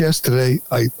read this yesterday.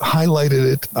 I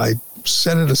highlighted it. I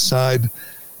set it aside,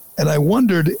 and I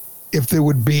wondered if there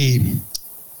would be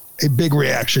a big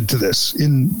reaction to this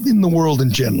in the world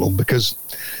in general, because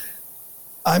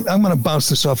I'm going to bounce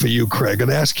this off of you, Craig,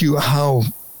 and ask you how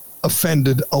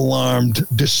offended, alarmed,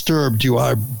 disturbed you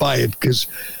are by it, because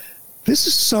this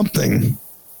is something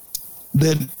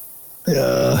that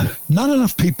not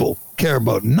enough people care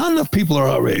about. Not enough people are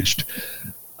outraged.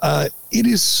 It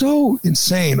is so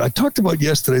insane. I talked about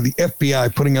yesterday the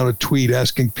FBI putting out a tweet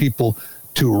asking people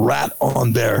to rat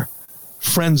on their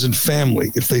friends and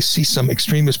family. If they see some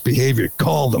extremist behavior,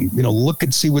 call them, look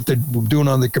and see what they're doing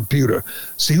on the computer,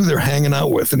 see who they're hanging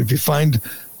out with. And if you find,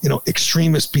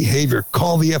 extremist behavior,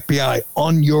 call the FBI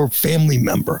on your family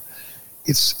member.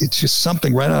 It's just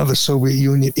something right out of the Soviet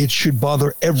Union. It should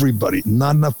bother everybody.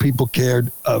 Not enough people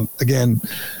cared. Again,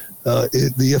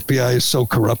 the FBI is so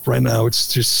corrupt right now.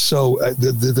 It's just so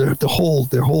their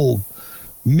whole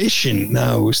mission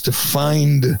now is to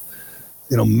find,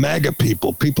 MAGA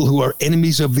people who are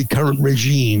enemies of the current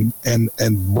regime, and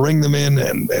bring them in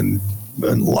and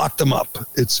lock them up.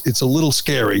 It's a little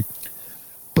scary,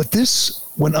 but this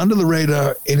went under the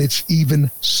radar, and it's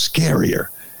even scarier.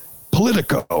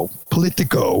 Politico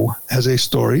has a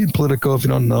story. Politico, if you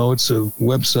don't know, it's a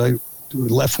website,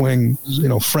 left-wing,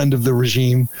 friend of the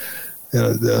regime,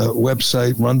 the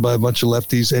website run by a bunch of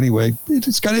lefties. Anyway,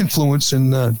 it's got influence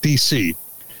in D.C.,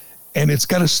 and it's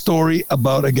got a story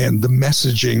about, again, the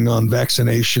messaging on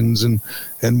vaccinations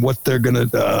and what they're going to,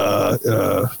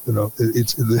 the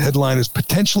headline is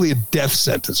potentially a death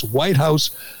sentence. White House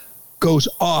goes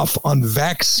off on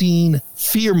vaccine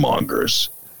fearmongers.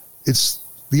 It's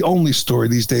the only story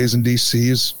these days in D.C.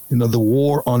 is, the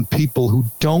war on people who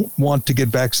don't want to get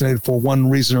vaccinated for one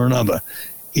reason or another.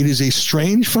 It is a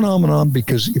strange phenomenon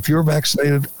because if you're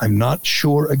vaccinated, I'm not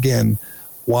sure, again,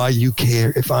 why you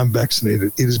care if I'm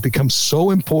vaccinated. It has become so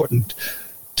important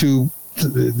to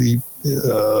the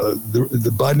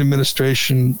Biden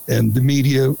administration and the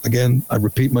media. Again, I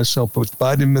repeat myself, but the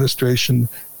Biden administration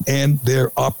and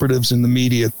their operatives in the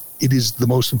media, it is the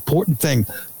most important thing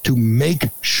to make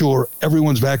sure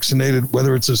everyone's vaccinated,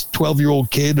 whether it's a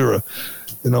 12-year-old kid or a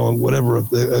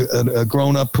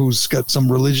grown-up who's got some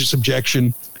religious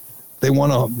objection. They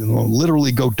want to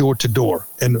literally go door to door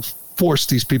and force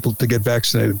these people to get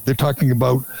vaccinated. They're talking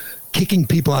about kicking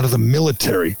people out of the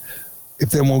military if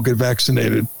they won't get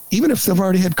vaccinated, even if they've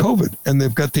already had COVID and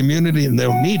they've got the immunity and they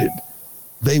don't need it.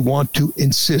 They want to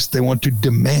insist, they want to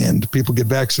demand people get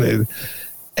vaccinated,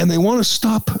 and they want to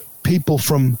stop people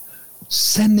from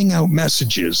sending out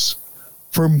messages,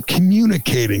 from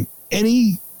communicating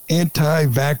any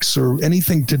anti-vax or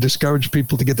anything to discourage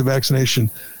people to get the vaccination.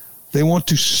 They want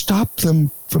to stop them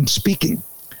from speaking.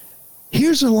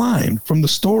 Here's a line from the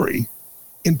story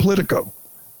in Politico.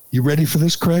 You ready for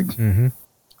this, Craig? Mm-hmm.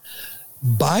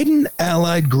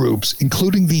 Biden-allied groups,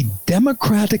 including the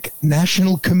Democratic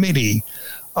National Committee,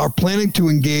 are planning to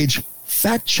engage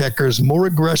fact checkers more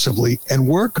aggressively and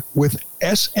work with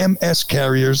SMS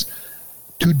carriers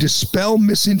to dispel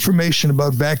misinformation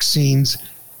about vaccines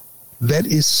that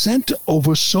is sent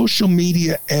over social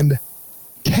media and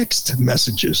text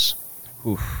messages.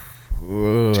 Ooh,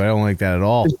 I don't like that at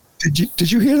all.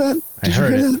 Did you hear that? I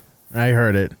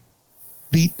heard it.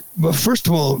 First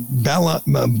of all,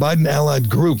 Biden allied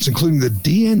groups, including the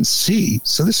DNC.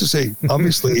 So this is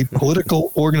obviously a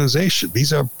political organization.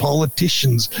 These are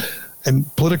politicians and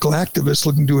political activists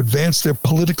looking to advance their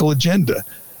political agenda.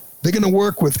 They're going to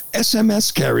work with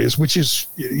SMS carriers, which is,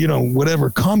 whatever,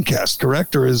 Comcast,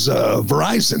 correct? Or is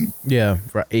Verizon? Yeah,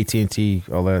 AT&T,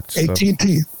 all that stuff.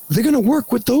 AT&T. They're going to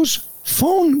work with those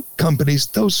phone companies,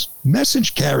 those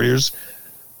message carriers,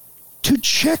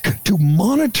 to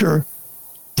monitor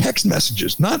text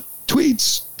messages, not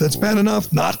tweets. That's bad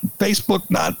enough. Not Facebook,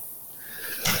 not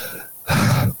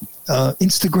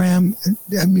Instagram.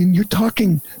 I mean, you're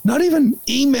talking not even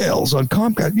emails on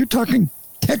Comcast. You're talking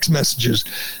text messages.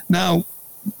 Now,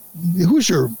 who's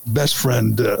your best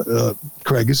friend,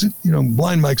 Craig? Is it,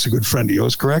 Blind Mike's a good friend of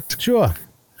yours, correct? Sure.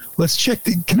 Let's check.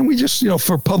 Can we just,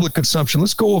 for public consumption,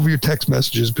 let's go over your text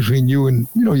messages between you and,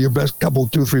 your best couple,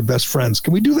 2 or 3 best friends.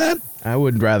 Can we do that? I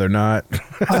would rather not.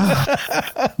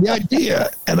 The idea,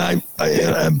 and I'm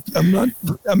not,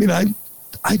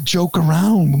 I joke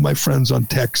around with my friends on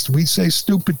text. We say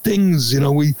stupid things,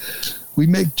 we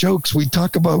make jokes. We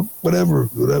talk about whatever,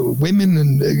 women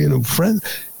and, friends.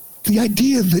 The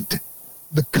idea that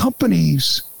the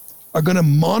companies are going to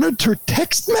monitor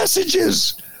text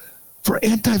messages for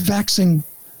anti-vaxxing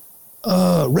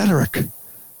rhetoric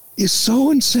is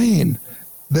so insane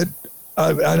that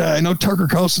I know Tucker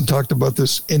Carlson talked about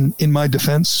this in my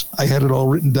defense. I had it all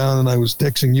written down and I was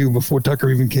texting you before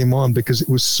Tucker even came on because it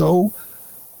was so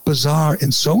bizarre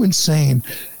and so insane.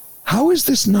 How is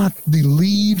this not the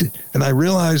lead? And I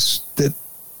realize that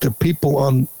the people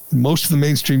on most of the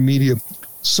mainstream media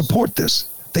support this.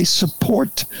 They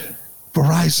support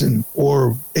Verizon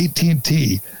or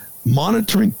AT&T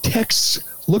monitoring texts,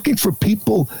 looking for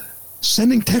people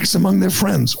sending texts among their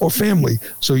friends or family.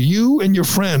 So you and your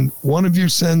friend, one of you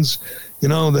sends,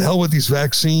 the hell with these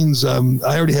vaccines. I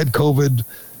already had COVID.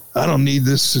 I don't need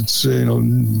this. It's,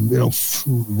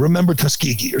 remember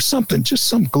Tuskegee or something, just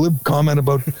some glib comment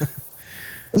about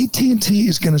AT&T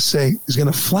is going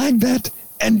to flag that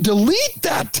and delete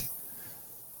that.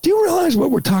 Do you realize what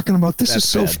we're talking about? This is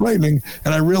so frightening.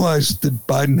 And I realize that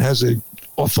Biden has a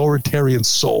authoritarian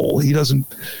soul. He doesn't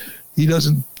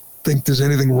think there's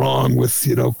anything wrong with,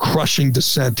 crushing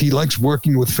dissent. He likes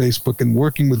working with Facebook and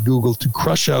working with Google to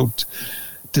crush out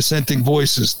dissenting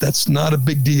voices. That's not a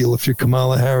big deal if you're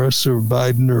Kamala Harris or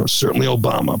Biden or certainly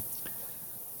Obama.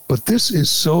 But this is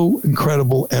so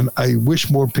incredible, and I wish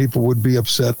more people would be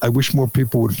upset. I wish more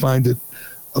people would find it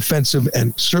offensive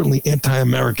and certainly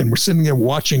anti-American. We're sitting there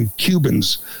watching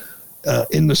Cubans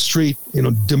in the street,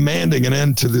 demanding an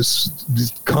end to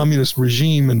this communist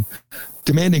regime and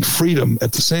demanding freedom.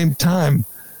 At the same time,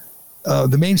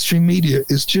 the mainstream media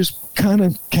is just kind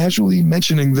of casually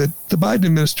mentioning that the Biden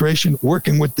administration,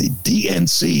 working with the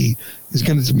DNC, is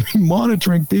going to be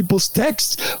monitoring people's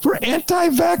texts for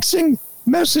anti-vaxxing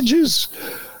messages.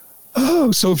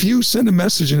 Oh, so if you send a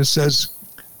message and it says,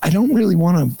 I don't really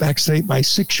want to vaccinate my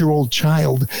 6-year-old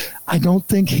child. I don't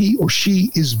think he or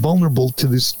she is vulnerable to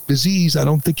this disease. I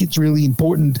don't think it's really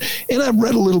important. And I've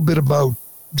read a little bit about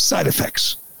side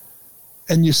effects.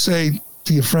 And you say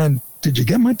to your friend, did you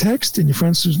get my text? And your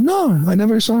friend says, no, I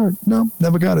never saw it. No,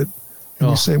 never got it. And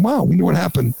you say, wow, we knew what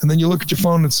happened. And then you look at your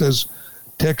phone and it says,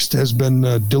 text has been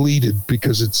deleted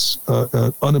because it's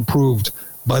unapproved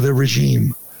by the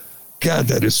regime. God,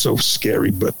 that is so scary,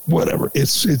 but whatever.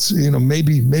 It's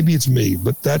maybe it's me,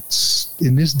 but that's,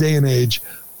 in this day and age,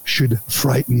 should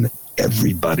frighten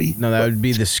everybody. No, that would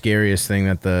be the scariest thing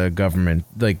that the government,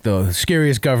 like the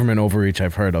scariest government overreach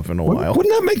I've heard of in a while.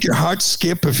 Wouldn't that make your heart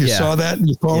skip if you saw that in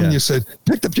your phone and you said,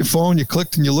 picked up your phone, you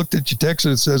clicked and you looked at your text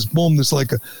and it says, boom, there's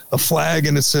like a flag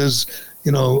and it says,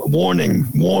 warning,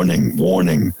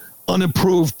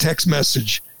 unapproved text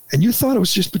message. And you thought it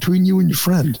was just between you and your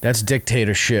friend. That's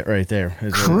dictator shit right there.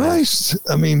 Christ.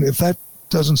 I mean, if that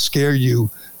doesn't scare you,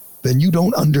 then you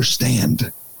don't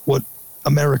understand what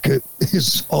America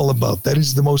is all about. That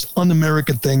is the most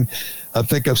un-American thing I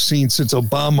think I've seen since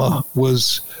Obama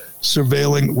was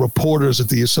surveilling reporters at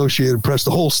the Associated Press,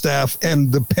 the whole staff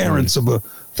and the parents of a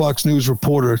Fox News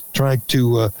reporter trying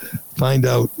to find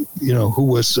out, who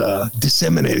was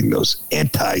disseminating those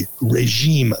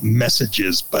anti-regime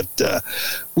messages. But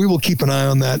we will keep an eye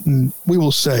on that, and we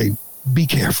will say, be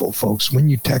careful, folks, when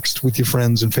you text with your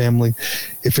friends and family.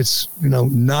 If it's,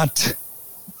 not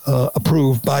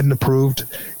approved, Biden approved,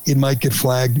 it might get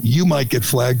flagged. You might get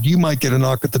flagged. You might get a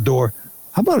knock at the door.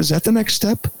 How about, is that the next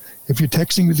step? If you're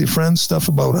texting with your friends stuff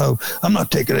about how I'm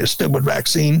not taking a stupid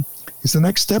vaccine, is the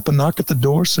next step a knock at the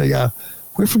door? Say,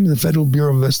 we're from the Federal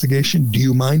Bureau of Investigation. Do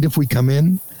you mind if we come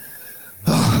in?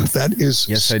 Oh, that is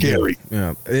scary.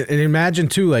 Yeah. And imagine,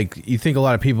 too, like, you think a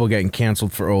lot of people getting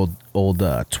canceled for old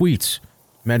tweets.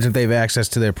 Imagine if they have access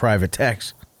to their private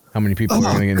texts. How many people are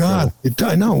going to get in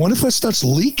trouble? I know. What if that starts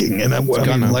leaking? And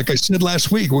like I said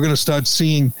last week, we're going to start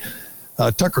seeing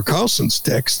Tucker Carlson's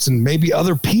texts, and maybe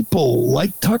other people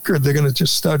like Tucker, they're going to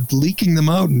just start leaking them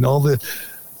out, and all the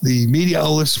media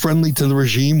outlets friendly to the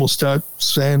regime will start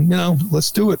saying, let's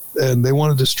do it. And they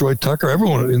want to destroy Tucker.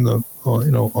 Everyone in the,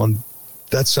 on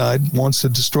that side wants to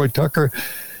destroy Tucker.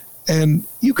 And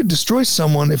you could destroy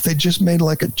someone if they just made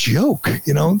like a joke,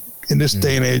 in this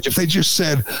day and age. If they just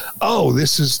said, oh,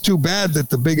 this is too bad that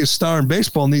the biggest star in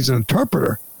baseball needs an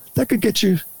interpreter, that could get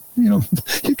you, you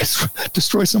could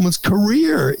destroy someone's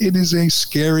career. It is a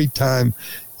scary time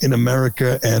in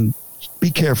America, and be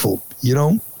careful.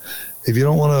 If you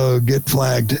don't want to get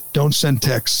flagged, don't send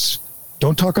texts.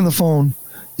 Don't talk on the phone.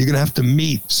 You're going to have to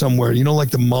meet somewhere.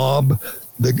 Like the mob,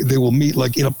 they will meet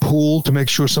like in a pool to make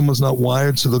sure someone's not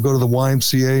wired. So they'll go to the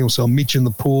YMCA and say, I'll meet you in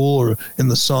the pool or in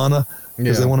the sauna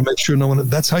because they want to make sure no one.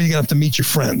 That's how you're going to have to meet your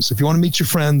friends. If you want to meet your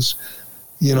friends,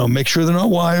 make sure they're not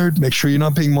wired. Make sure you're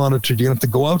not being monitored. You're going to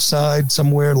have to go outside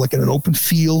somewhere like in an open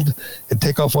field and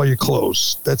take off all your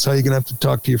clothes. That's how you're going to have to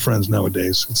talk to your friends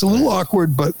nowadays. It's a little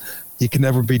awkward, but you can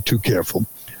never be too careful.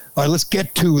 All right, let's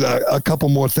get to a couple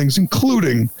more things,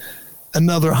 including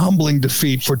another humbling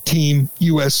defeat for Team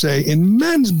USA in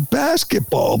men's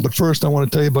basketball. But first, I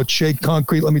want to tell you about Shea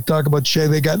Concrete. Let me talk about Shea.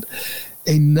 They got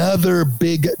another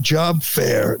big job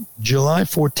fair, July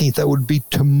 14th. That would be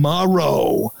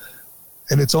tomorrow.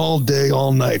 And it's all day,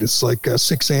 all night. It's like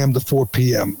 6 a.m. to 4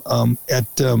 p.m.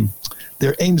 At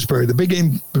their Amesbury, the big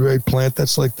Amesbury plant.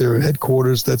 That's like their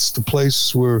headquarters. That's the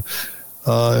place where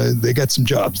they got some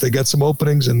jobs. They got some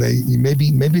openings, and maybe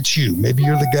it's you. Maybe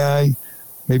you're the guy.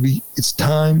 Maybe it's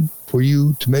time for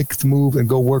you to make the move and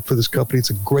go work for this company.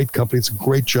 It's a great company. It's a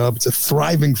great job. It's a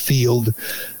thriving field,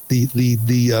 the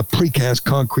precast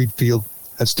concrete field.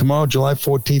 That's tomorrow, July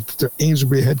 14th, at their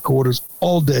Amesbury headquarters,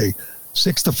 all day,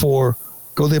 6 to 4.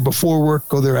 Go there before work.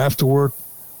 Go there after work.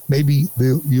 Maybe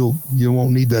you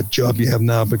won't need that job you have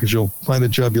now because you'll find a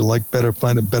job you like better,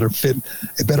 find a better fit,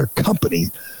 a better company.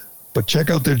 But check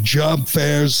out their job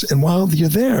fairs. And while you're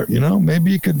there, maybe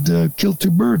you could kill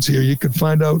two birds here. You could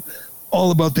find out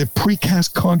all about their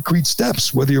precast concrete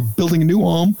steps, whether you're building a new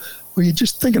home, or you're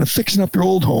just thinking of fixing up your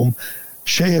old home,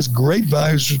 Shea has great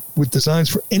values with designs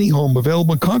for any home,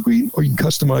 available in concrete, or you can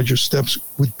customize your steps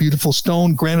with beautiful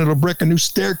stone, granite, or brick. A new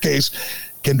staircase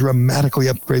can dramatically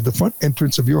upgrade the front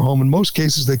entrance of your home. In most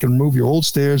cases, they can remove your old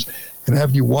stairs and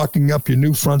have you walking up your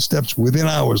new front steps within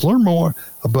hours. Learn more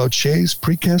about Shea's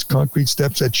precast concrete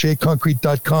steps at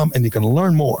sheaconcrete.com, and you can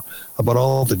learn more about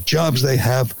all the jobs they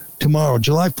have tomorrow,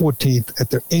 July 14th, at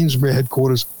their Amesbury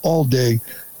headquarters all day.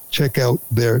 Check out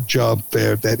their job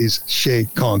fair. That is Shea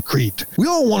Concrete. We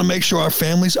all want to make sure our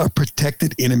families are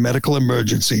protected in a medical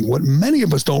emergency. What many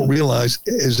of us don't realize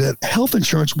is that health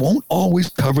insurance won't always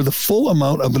cover the full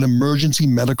amount of an emergency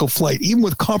medical flight. Even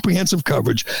with comprehensive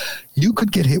coverage, you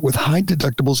could get hit with high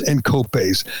deductibles and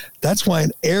copays. That's why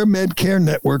an Air Med Care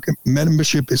Network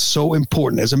membership is so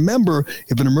important. As a member,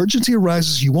 if an emergency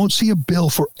arises, you won't see a bill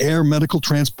for air medical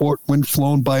transport when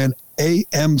flown by an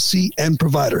AMCN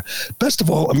provider. Best of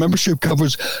all, a membership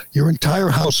covers your entire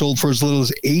household for as little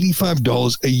as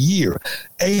 $85 a year.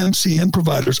 AMCN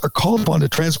providers are called upon to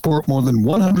transport more than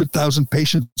 100,000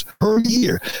 patients per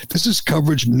year. This is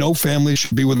coverage no family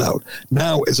should be without.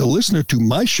 Now, as a listener to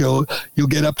my show, you'll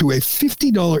get up to a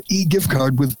 $50 e-gift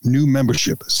card with new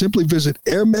membership. Simply visit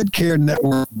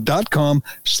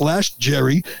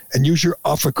airmedcarenetwork.com/Jerry and use your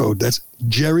offer code. That's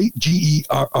Jerry, Gerry.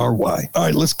 All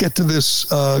right, let's get to this,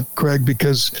 Craig,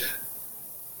 because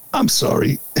I'm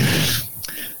sorry.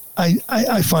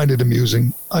 I find it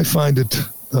amusing. I find it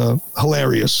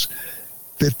hilarious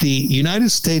that the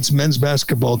United States men's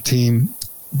basketball team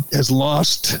has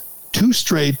lost 2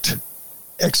 straight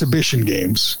exhibition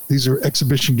games. These are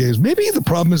exhibition games. Maybe the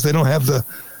problem is they don't have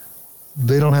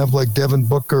like Devin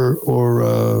Booker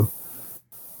or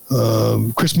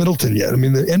Chris Middleton yet. I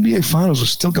mean, the NBA finals are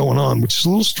still going on, which is a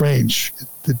little strange.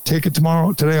 They take it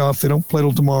today off. They don't play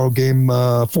till tomorrow, game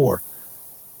 4.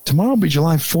 Tomorrow will be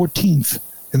July 14th,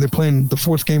 and they're playing the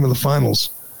 4th game of the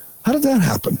finals. How did that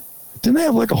happen? Didn't they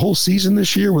have like a whole season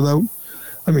this year without,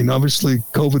 I mean, obviously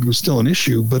COVID was still an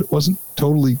issue, but it wasn't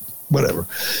totally whatever.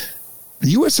 The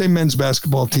USA men's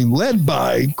basketball team, led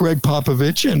by Greg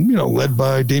Popovich and, led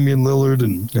by Damian Lillard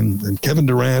and Kevin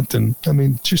Durant. And, I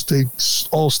mean, just a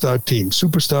all-star team.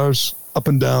 Superstars up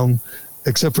and down,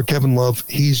 except for Kevin Love.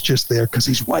 He's just there because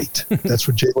he's white. That's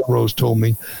what Jalen Rose told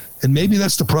me. And maybe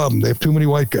that's the problem. They have too many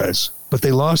white guys. But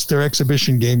they lost their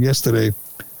exhibition game yesterday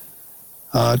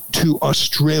to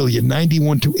Australia,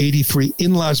 91-83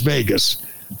 in Las Vegas.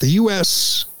 The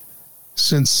U.S.,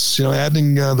 since,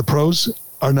 adding the pros,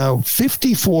 are now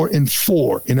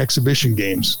 54-4 in exhibition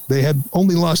games. They had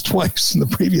only lost twice in the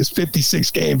previous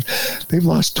 56 games. They've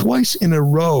lost twice in a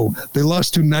row. They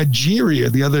lost to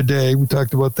Nigeria the other day. We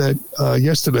talked about that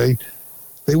yesterday.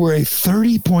 They were a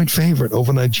 30-point favorite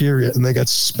over Nigeria, and they got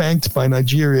spanked by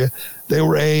Nigeria. They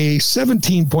were a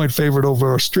 17-point favorite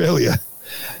over Australia,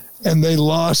 and they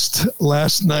lost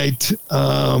last night.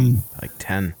 Like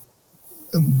 10.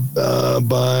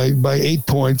 By 8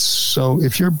 points. So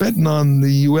if you're betting on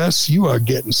the U.S., you are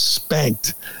getting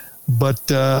spanked. But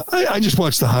I just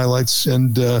watched the highlights,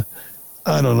 and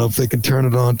I don't know if they can turn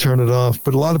it on, turn it off.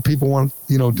 But a lot of people want,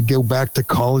 to go back to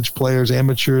college players,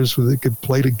 amateurs, where they could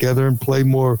play together and play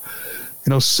more,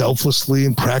 selflessly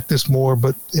and practice more.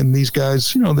 But in these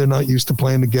guys, they're not used to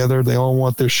playing together. They all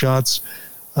want their shots.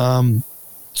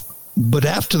 But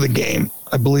after the game,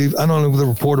 I believe, I don't know who the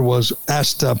reporter was,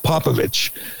 asked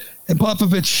Popovich. And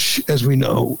Popovich, as we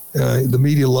know, the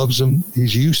media loves him.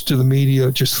 He's used to the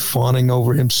media just fawning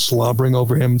over him, slobbering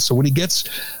over him. So when he gets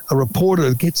a reporter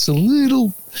that gets a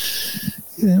little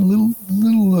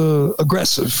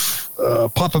aggressive,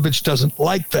 Popovich doesn't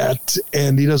like that.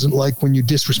 And he doesn't like when you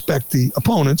disrespect the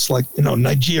opponents, like,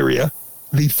 Nigeria,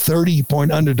 the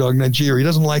 30-point underdog Nigeria. He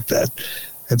doesn't like that.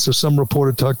 And so some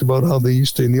reporter talked about how they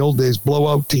used to, in the old days, blow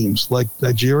out teams like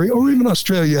Nigeria or even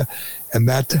Australia, and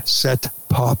that set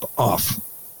Pop off.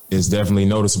 It's definitely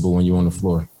noticeable when you're on the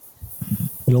floor.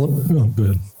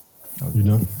 Good. You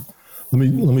done? Let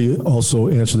me also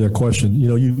answer that question.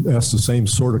 You asked the same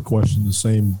sort of question, the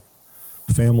same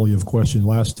family of question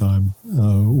last time,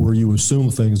 where you assume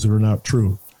things that are not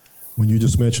true. When you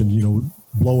just mentioned,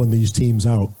 blowing these teams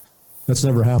out, that's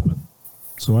never happened.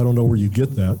 So I don't know where you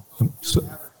get that. So,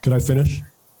 can I finish?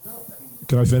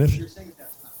 Can I finish?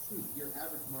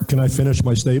 Can I finish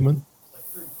my statement?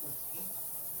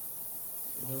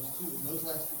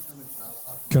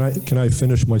 Can I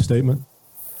finish my statement?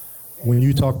 When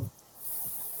you talk,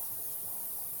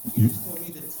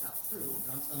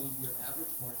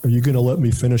 are you going to let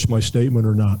me finish my statement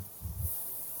or not?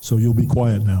 So you'll be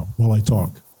quiet now while I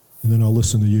talk, and then I'll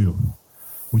listen to you.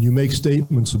 When you make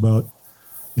statements about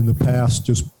in the past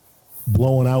just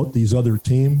blowing out these other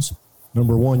teams,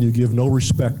 Number one, you give no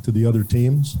respect to the other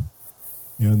teams.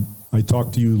 And I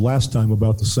talked to you last time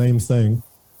about the same thing.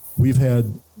 We've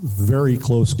had very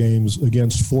close games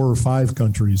against 4 or 5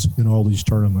 countries in all these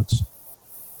tournaments.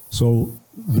 So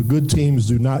the good teams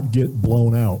do not get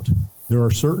blown out. There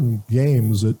are certain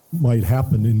games that might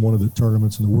happen in one of the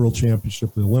tournaments, in the World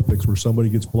Championship, the Olympics, where somebody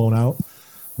gets blown out.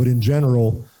 But in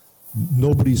general,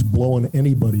 nobody's blowing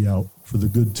anybody out for the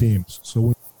good teams. So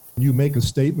when you make a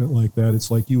statement like that,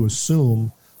 it's like you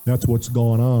assume that's what's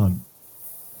going on.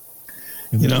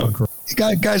 You know,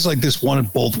 guys like this want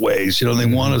it both ways. You know, they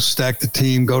want to stack the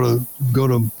team, go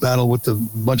to battle with a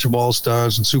bunch of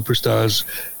all-stars and superstars,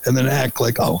 and then act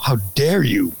like, oh, how dare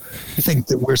you think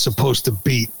that we're supposed to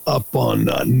beat up on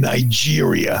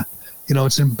Nigeria. You know,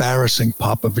 it's embarrassing,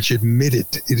 Popovich. Admit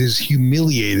it. It is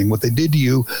humiliating what they did to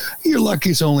you. You're lucky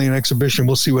it's only an exhibition.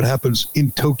 We'll see what happens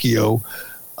in Tokyo.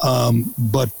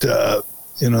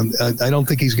 You know, I don't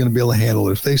think he's going to be able to handle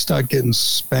it. If they start getting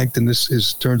spanked and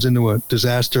this turns into a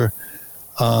disaster,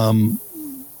 Popovich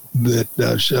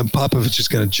is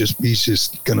going to he's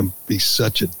just going to be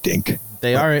such a dink.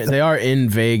 They are in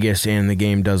Vegas and the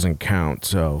game doesn't count,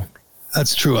 so.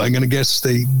 That's true. I'm going to guess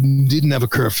they didn't have a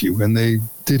curfew and they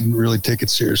didn't really take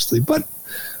it seriously, but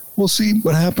we'll see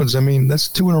what happens. I mean, that's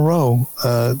 2 in a row.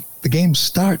 The games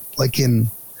start like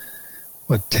in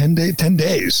 10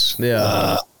 days.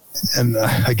 Yeah. And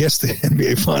I guess the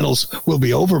NBA Finals will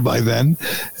be over by then,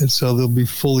 and so they'll be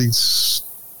fully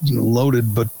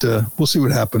loaded. But we'll see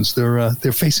what happens.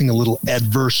 They're facing a little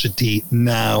adversity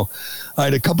now. All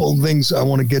right, a couple of things I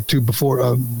want to get to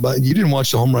before. But you didn't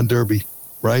watch the Home Run Derby,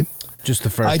 right? Just the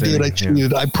first. I did. I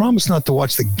cheated. Yeah. I promised not to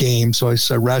watch the game, so I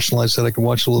rationalized that I could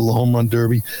watch a little Home Run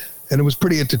Derby, and it was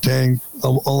pretty entertaining.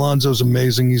 Alonso's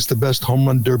amazing. He's the best Home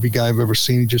Run Derby guy I've ever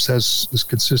seen. He just has this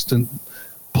consistent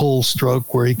pull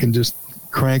stroke where he can just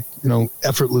crank,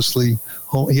 effortlessly.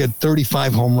 He had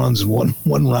 35 home runs in one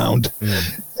round.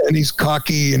 And he's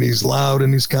cocky and he's loud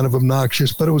and he's kind of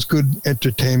obnoxious, but it was good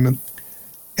entertainment.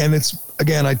 And it's,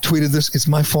 again, I tweeted this, it's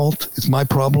my fault, it's my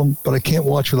problem, but I can't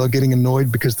watch without getting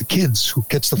annoyed because the kids who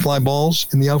catch the fly balls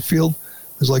in the outfield,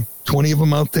 there's like 20 of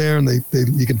them out there, and they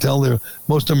you can tell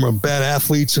most of them are bad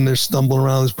athletes and they're stumbling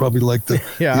around. There's probably like the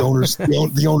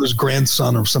owner's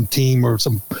grandson or some team or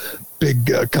some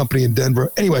big company in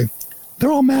Denver. Anyway,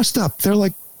 they're all masked up. They're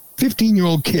like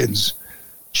 15-year-old kids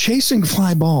chasing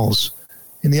fly balls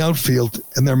in the outfield,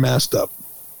 and they're masked up.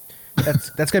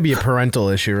 That's got to be a parental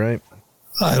issue, right?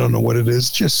 I don't know what it is.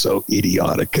 Just so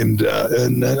idiotic, and I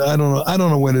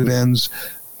don't know when it ends.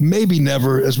 Maybe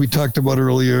never. As we talked about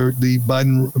earlier, the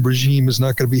Biden regime is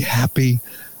not going to be happy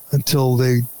until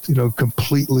they,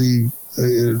 completely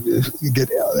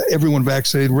get everyone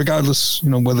vaccinated, regardless,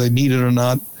 whether they need it or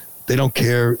not. They don't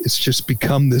care. It's just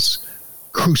become this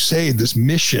crusade, this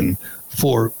mission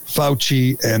for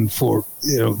Fauci and for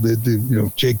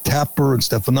Jake Tapper and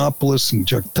Stephanopoulos and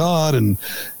Chuck Todd and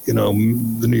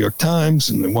the New York Times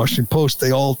and the Washington Post.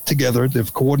 They all together,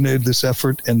 they've coordinated this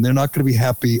effort, and they're not going to be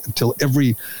happy until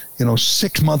every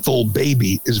 6-month-old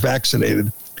baby is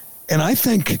vaccinated. And I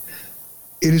think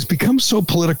it has become so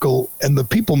political, and the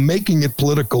people making it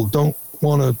political don't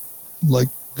want to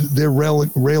they're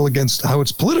rail against how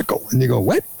it's political. And you go,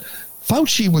 what?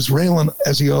 Fauci was railing,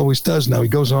 as he always does now. He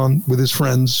goes on with his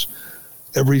friends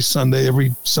every Sunday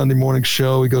morning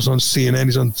show. He goes on CNN.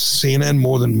 He's on CNN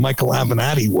more than Michael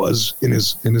Avenatti was in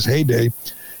his heyday.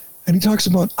 And he talks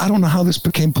about, I don't know how this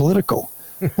became political.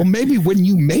 Well, maybe when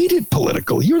you made it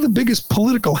political, you're the biggest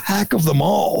political hack of them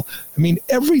all. I mean,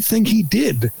 everything he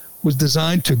did was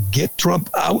designed to get Trump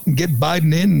out and get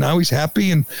Biden in. Now he's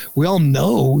happy. And we all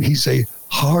know he's a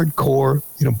hardcore,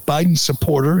 Biden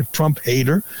supporter, Trump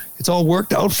hater. It's all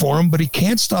worked out for him, but he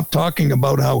can't stop talking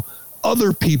about how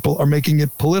other people are making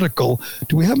it political.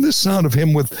 Do we have this sound of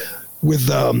him with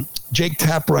Jake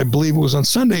Tapper? I believe it was on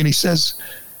Sunday, and he says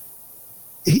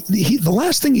the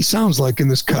last thing he sounds like in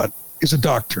this cut is a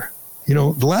doctor.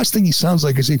 The last thing he sounds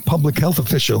like is a public health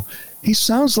official. He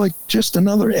sounds like just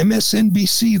another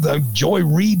MSNBC, the Joy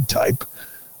Reid type.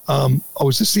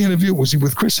 Is this the interview? Was he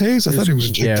with Chris Hayes? I thought he was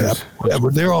Jake Tapper.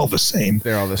 Whatever. They're all the same.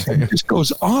 And it just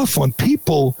goes off on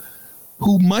people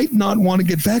who might not want to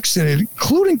get vaccinated,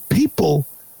 including people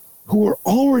who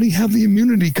already have the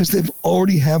immunity because they've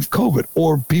already have COVID,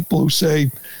 or people who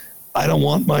say, I don't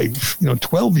want my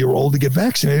 12-year-old to get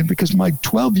vaccinated because my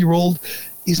 12-year-old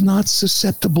is not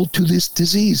susceptible to this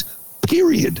disease,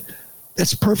 period.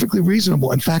 That's perfectly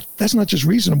reasonable. In fact, that's not just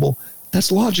reasonable.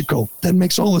 That's logical. That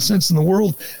makes all the sense in the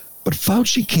world. But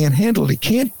Fauci can't handle it. He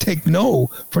can't take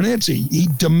no for an answer. He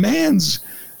demands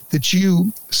that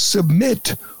you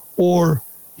submit, or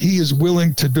he is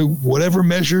willing to do whatever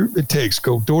measure it takes,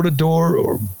 go door to door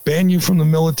or ban you from the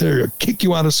military or kick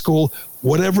you out of school,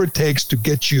 whatever it takes to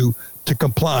get you to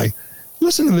comply.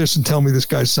 Listen to this and tell me this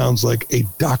guy sounds like a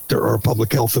doctor or a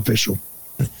public health official.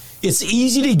 It's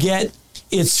easy to get,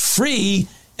 it's free,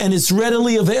 and it's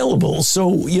readily available.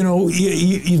 So,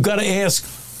 you've got to ask,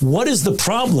 what is the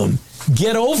problem?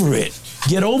 Get over it.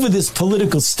 Get over this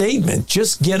political statement.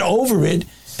 Just get over it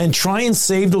and try and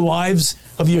save the lives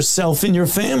of yourself and your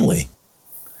family.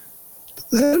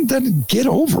 Then get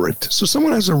over it. So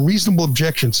someone has a reasonable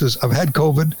objection, says, I've had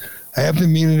COVID, I have the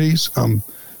immunities, I'm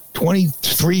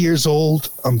 23 years old,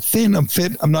 I'm thin, I'm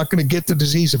fit, I'm not going to get the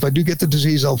disease. If I do get the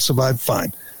disease, I'll survive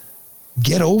fine.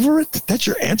 Get over it? That's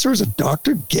your answer as a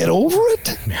doctor? Get over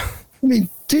it? Yeah. I mean,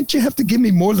 didn't you have to give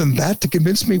me more than that to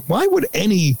convince me? Why would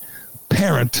any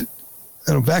parent,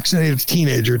 a vaccinated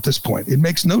teenager at this point? It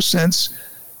makes no sense.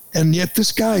 And yet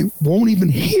this guy won't even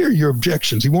hear your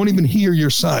objections. He won't even hear your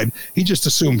side. He just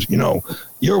assumes,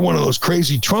 you're one of those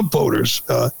crazy Trump voters,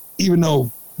 even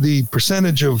though the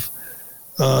percentage of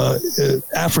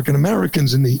African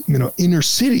Americans in the inner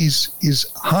cities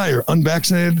is higher,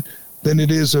 unvaccinated, than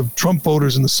it is of Trump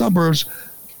voters in the suburbs.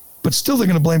 But still, they're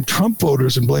going to blame Trump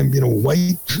voters and blame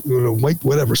white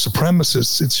whatever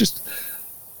supremacists. It's just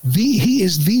he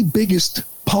is the biggest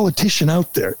politician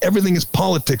out there. Everything is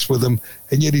politics with him,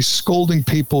 and yet he's scolding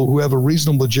people who have a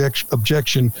reasonable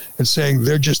objection and saying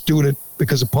they're just doing it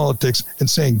because of politics and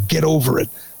saying get over it.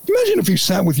 Imagine if you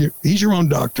sat with he's your own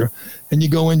doctor, and you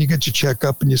go in, you get your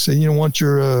checkup, and you say, want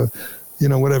your,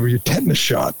 your tetanus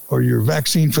shot or your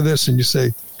vaccine for this, and you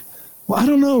say, well, I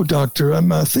don't know, doctor.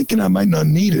 I'm thinking I might not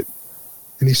need it.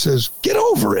 And he says, get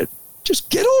over it. Just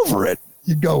get over it.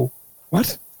 You go,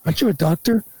 what? Aren't you a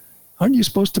doctor? Aren't you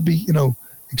supposed to be,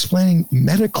 explaining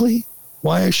medically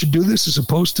why I should do this as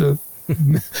opposed to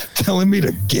telling me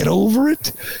to get over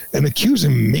it and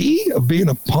accusing me of being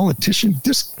a politician?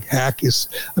 This hack is,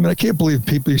 I can't believe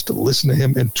people used to listen to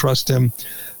him and trust him.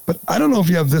 But I don't know if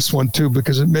you have this one too,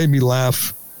 because it made me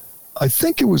laugh. I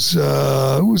think it was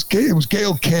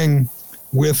Gayle King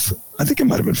with, I think it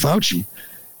might have been Fauci.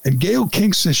 And Gayle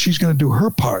King says she's going to do her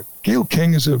part. Gayle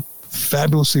King is a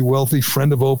fabulously wealthy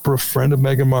friend of Oprah, friend of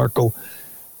Meghan Markle.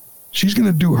 She's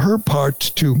going to do her part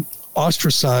to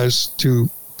ostracize, to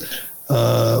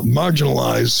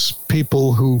marginalize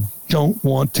people who don't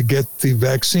want to get the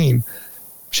vaccine.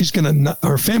 She's going to,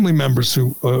 her family members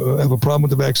who have a problem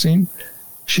with the vaccine,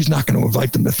 she's not going to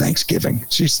invite them to Thanksgiving.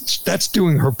 That's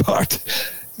doing her part.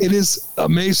 It is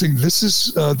amazing. This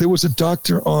is, there was a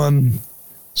doctor on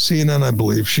CNN, I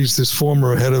believe. She's this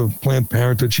former head of Planned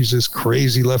Parenthood. She's this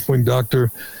crazy left-wing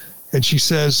doctor. And she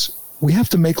says, we have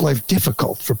to make life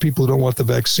difficult for people who don't want the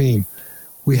vaccine.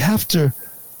 We have to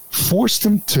force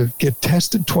them to get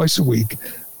tested twice a week.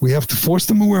 We have to force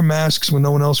them to wear masks when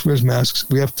no one else wears masks.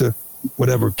 We have to,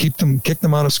 kick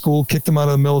them out of school, kick them out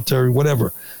of the military,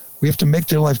 whatever. We have to make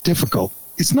their life difficult.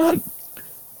 It's not,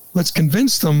 let's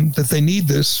convince them that they need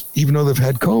this, even though they've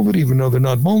had COVID, even though they're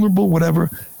not vulnerable,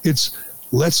 whatever. It's,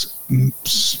 let's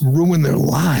ruin their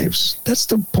lives. That's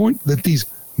the point that these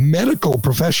medical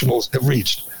professionals have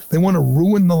reached. They want to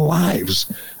ruin the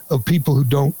lives of people who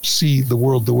don't see the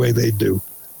world the way they do.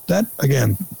 That,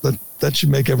 again, that should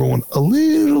make everyone a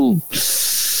little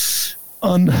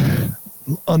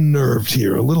unnerved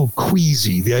here, a little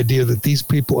queasy, the idea that these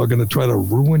people are going to try to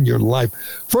ruin your life.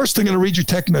 First, they're going to read your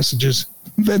text messages,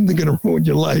 then they're going to ruin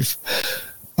your life.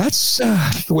 That's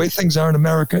the way things are in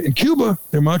America. In Cuba,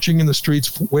 they're marching in the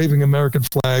streets, waving American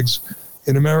flags.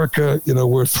 In America,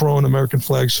 we're throwing American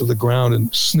flags to the ground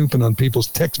and snooping on people's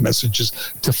text messages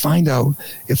to find out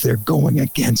if they're going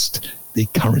against the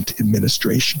current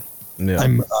administration. Yeah.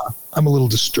 I'm a little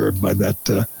disturbed by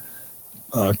that,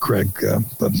 Craig,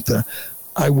 but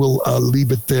I will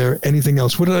leave it there. Anything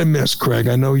else? What did I miss, Craig?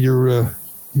 I know you're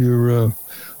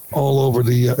all over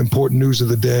the important news of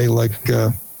the day, like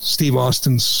Steve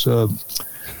Austin's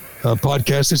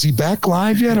podcast. Is he back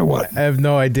live yet, or what? I have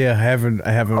no idea. I haven't.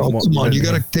 Oh, come on! You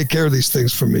got to take care of these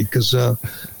things for me, because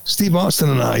Steve Austin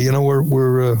and I,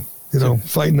 we're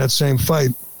fighting that same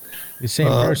fight. The same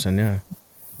person, yeah.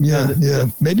 Yeah.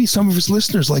 Maybe some of his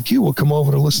listeners, like you, will come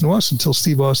over to listen to us until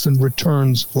Steve Austin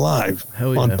returns live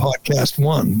on Podcast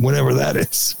One, whenever that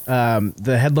is.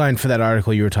 The headline for that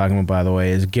article you were talking about, by the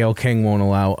way, is Gayle King won't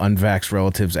allow unvaxxed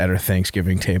relatives at her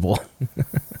Thanksgiving table.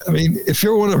 I mean, if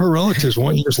you're one of her relatives, why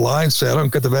don't you just lie and say, I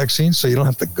don't get the vaccine, so you don't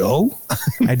have to go?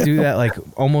 I do that like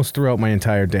almost throughout my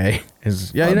entire day.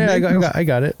 I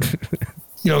got it.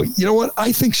 you know what?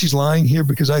 I think she's lying here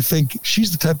because I think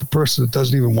she's the type of person that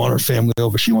doesn't even want her family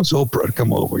over. She wants Oprah to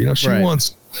come over. You know, she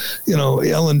wants, you know,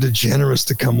 Ellen DeGeneres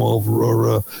to come over,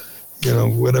 or you know,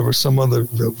 whatever, some other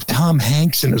Tom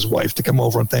Hanks and his wife to come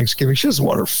over on Thanksgiving. She doesn't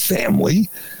want her family.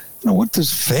 You know what?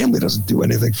 This family doesn't do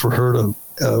anything for her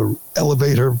to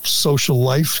elevate her social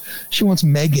life. She wants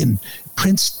Meghan,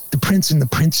 the prince and the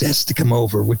princess to come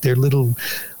over with their little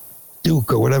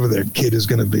Duke or whatever their kid is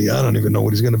going to be. I don't even know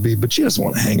what he's going to be, but she doesn't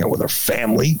want to hang out with her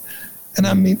family. And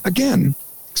I mean, again,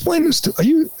 explain this to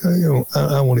you.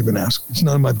 I won't even ask. It's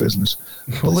none of my business.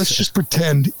 But let's just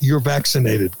pretend you're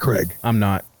vaccinated, Craig. I'm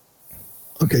not.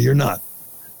 Okay, you're not.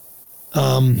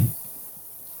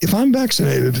 If I'm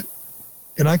vaccinated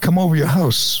and I come over your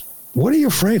house, what are you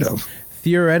afraid of?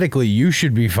 Theoretically, you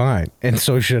should be fine, and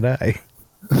so should I.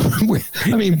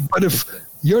 I mean, but if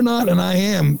you're not and I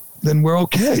am, then we're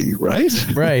okay,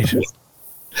 right? Right.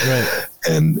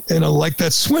 And like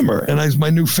that swimmer, and my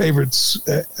new favorite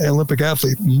Olympic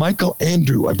athlete, Michael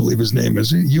Andrew, I believe his name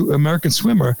is, American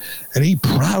swimmer, and he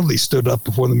proudly stood up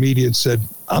before the media and said,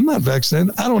 I'm not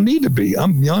vaccinated. I don't need to be.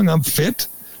 I'm young. I'm fit.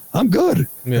 I'm good.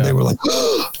 Yeah. And they were like,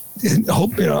 and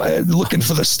looking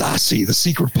for the Stasi, the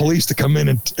secret police, to come in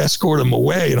and escort him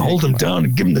away and hold him down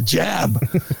and give him the jab.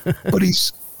 But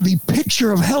he's the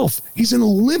picture of health. He's an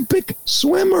Olympic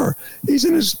swimmer. He's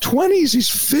in his 20s. He's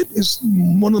fit. He's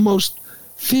one of the most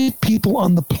fit people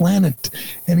on the planet.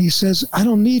 And he says, I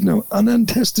don't need no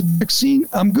untested vaccine.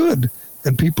 I'm good.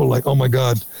 And people are like, oh my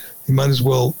God, you might as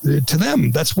well. To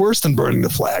them, that's worse than burning the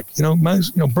flag.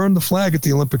 Burn the flag at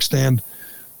the Olympic stand,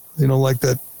 like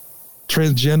that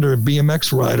transgender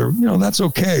BMX rider. That's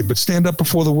okay. But stand up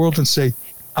before the world and say,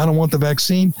 I don't want the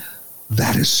vaccine.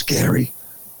 That is scary.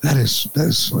 That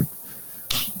is like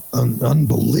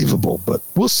unbelievable. But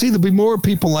we'll see. There'll be more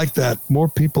people like that. More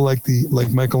people like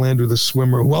Michael Andrew, the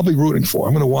swimmer, who I'll be rooting for.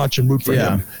 I'm going to watch and root for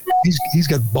him. He's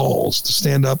got balls to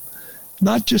stand up,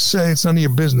 not just say it's none of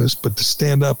your business, but to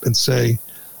stand up and say,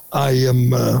 I'm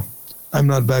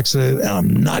not vaccinated and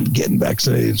I'm not getting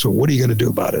vaccinated. So what are you going to do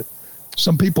about it?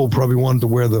 Some people probably wanted to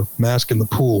wear the mask in the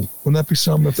pool. Wouldn't that be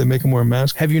something if they make them wear a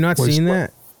mask? Have you not seen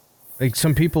that? Like,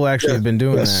 some people actually have been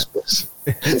doing that.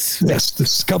 Yes,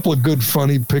 there's a couple of good,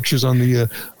 funny pictures on the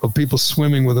of people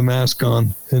swimming with a mask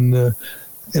on, and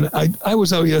I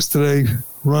was out yesterday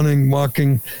running,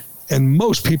 walking, and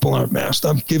most people aren't masked.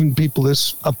 I've given people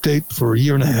this update for a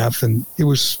year and a half, and it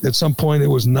was at some point it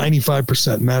was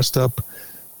 95% masked up.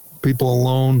 People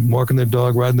alone, walking their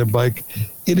dog, riding their bike.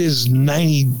 It is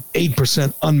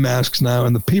 98% unmasked now,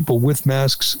 and the people with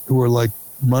masks who are like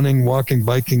running, walking,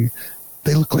 biking,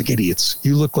 they look like idiots.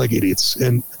 You look like idiots.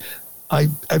 And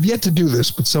I've yet to do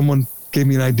this, but someone gave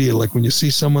me an idea. Like, when you see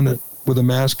someone with a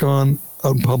mask on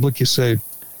out in public, you say,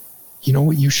 you know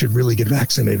what, you should really get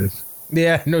vaccinated.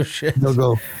 Yeah, no shit. They'll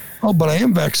go, oh, but I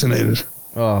am vaccinated.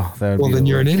 Oh, that would be. Well, then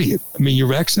you're an idiot. I mean, you're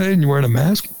vaccinated and you're wearing a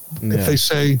mask. Yeah. If they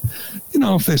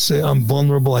say, I'm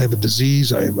vulnerable, I have a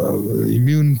disease, I have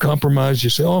immune compromise, you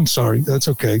say, oh, I'm sorry, that's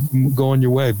okay, go on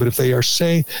your way. But if they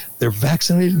say they're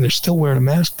vaccinated and they're still wearing a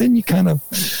mask, then you kind of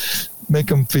make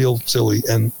them feel silly.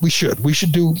 And we should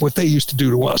do what they used to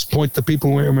do to us, point the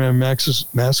people wearing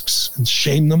masks and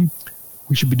shame them.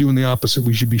 We should be doing the opposite.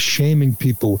 We should be shaming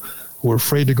people who are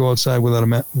afraid to go outside without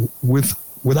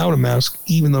a mask,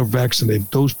 even though vaccinated.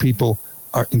 Those people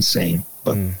are insane.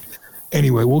 But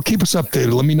anyway, we'll keep us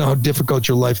updated. Let me know how difficult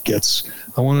your life gets.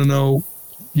 I want to know,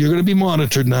 you're going to be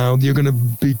monitored now. You're going to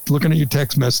be looking at your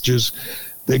text messages.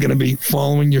 They're going to be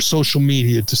following your social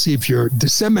media to see if you're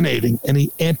disseminating any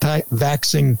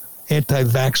anti-vax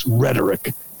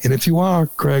rhetoric. And if you are,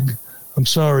 Craig, I'm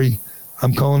sorry.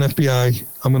 I'm calling FBI.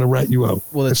 I'm going to rat you out.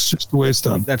 Well, that's just the way it's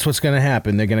done. That's what's going to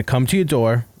happen. They're going to come to your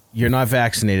door. You're not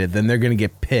vaccinated. Then they're going to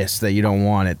get pissed that you don't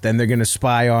want it. Then they're going to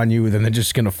spy on you. Then they're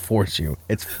just going to force you.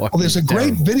 It's fucking Well, there's a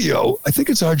great video. I think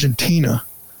it's Argentina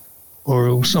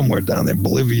or somewhere down there,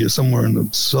 Bolivia, somewhere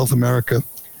in South America,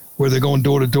 where they're going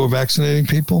door to door vaccinating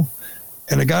people.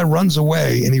 And a guy runs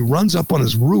away and he runs up on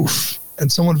his roof,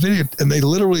 and someone videoed, and they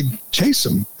literally chase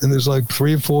him. And there's like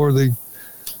 3 or 4 of the,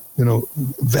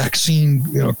 vaccine,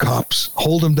 cops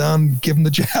hold him down, give him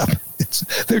the jab.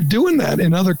 They're doing that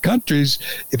in other countries.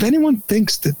 If anyone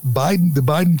thinks that the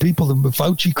Biden people, the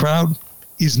Fauci crowd,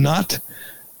 is not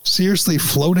seriously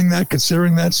floating that,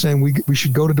 considering that, saying we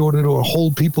should go to door,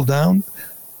 hold people down,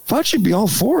 Fauci would be all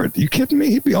for it. Are you kidding me?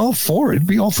 He'd be all for it. He'd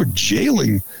be all for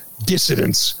jailing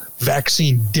dissidents,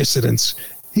 vaccine dissidents.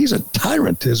 He's a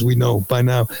tyrant, as we know by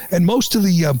now. And most of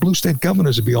the blue state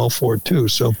governors would be all for it, too.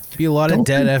 So be a lot of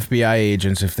dead FBI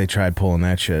agents if they tried pulling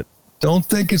that shit. Don't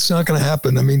think it's not going to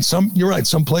happen. I mean, you're right.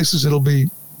 Some places it'll be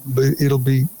it'll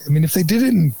be, I mean, if they did it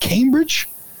in Cambridge,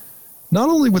 not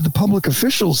only would the public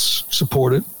officials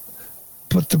support it,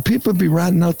 but the people would be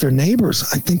ratting out their neighbors.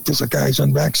 I think there's a guy who's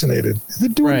unvaccinated. They're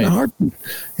doing it in a heartbeat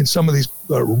in some of these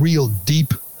real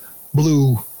deep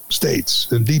blue states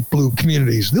and deep blue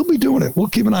communities. They'll be doing it. We'll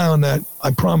keep an eye on that.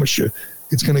 I promise you,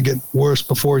 it's going to get worse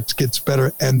before it gets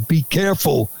better. And be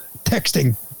careful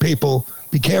texting people.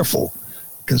 Be careful,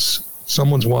 because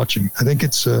someone's watching. I think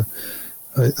it's so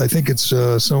I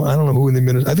don't know who in the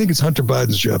minute. I think it's Hunter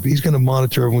Biden's job. He's going to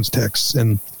monitor everyone's texts,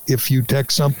 and if you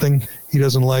text something he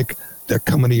doesn't like, they're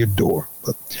coming to your door.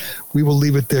 But we will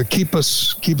leave it there. Keep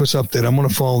us updated. I'm going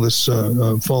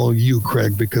to follow you,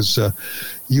 Craig, because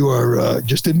you are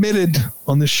just admitted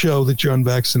on this show that you're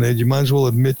unvaccinated. You might as well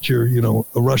admit you're,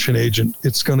 a Russian agent.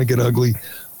 It's going to get ugly,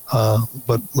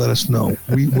 but let us know.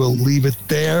 We will leave it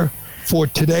there for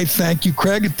today. Thank you,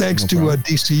 Craig, and thanks to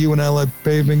DCU and Allied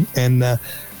Paving and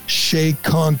Shea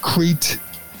Concrete.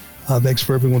 Thanks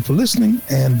for everyone for listening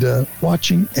and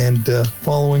watching and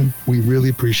following. We really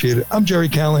appreciate it. I'm Jerry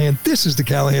Callahan. This is the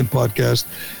Callahan Podcast,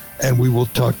 and we will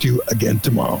talk to you again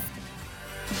tomorrow.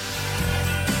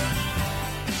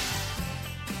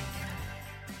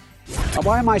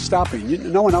 Why am I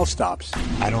stopping? No one else stops.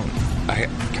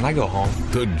 Can I go home?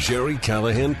 The Jerry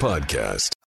Callahan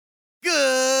Podcast.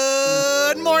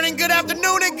 Good morning, good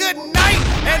afternoon, and good night,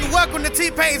 and welcome to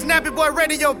T-Pain's Nappy Boy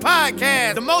Radio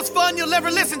Podcast, the most fun you'll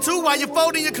ever listen to while you're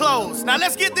folding your clothes. Now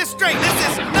let's get this straight,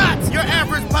 this is not your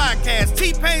average podcast.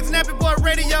 T-Pain's Nappy Boy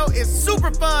Radio is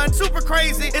super fun, super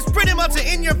crazy. It's pretty much an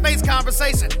in-your-face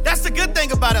conversation. That's the good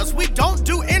thing about us. We don't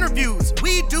do interviews,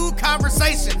 we do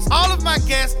conversations. All of my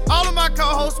guests, all of my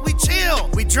co-hosts, we chill,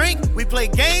 we drink, we play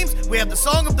games, we have the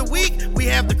song of the week, we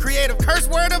have the creative curse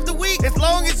word of the week, as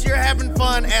long as you're having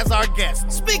fun as our guest.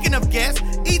 Speaking of guests,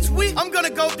 each week I'm gonna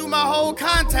go through my whole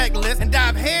contact list and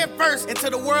dive head first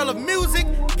into the world of music,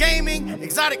 gaming,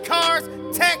 exotic cars,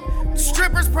 tech,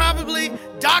 strippers probably,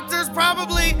 doctors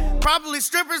probably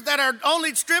strippers that are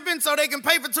only stripping so they can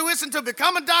pay for tuition to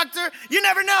become a doctor. You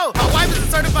never know. My wife is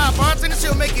a certified bartender.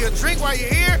 She'll make you a drink while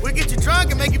you're here. We'll get you drunk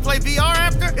and make you play VR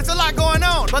after. It's a lot going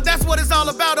on. But that's what it's all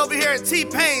about over here at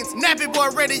T-Pain's Nappy Boy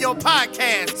Radio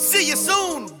Podcast. See you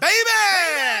soon,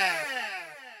 baby!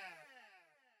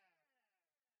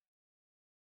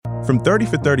 From 30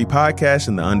 for 30 Podcast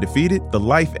and The Undefeated, the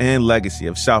life and legacy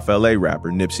of South LA rapper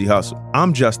Nipsey Hussle.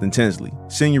 I'm Justin Tinsley,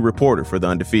 senior reporter for The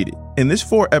Undefeated. In this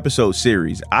 4-episode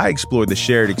series, I explore the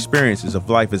shared experiences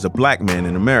of life as a black man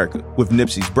in America with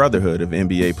Nipsey's brotherhood of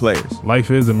NBA players.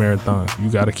 Life is a marathon. You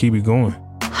got to keep it going.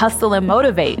 Hustle and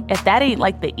motivate. If that ain't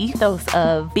like the ethos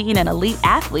of being an elite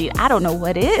athlete, I don't know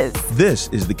what is. This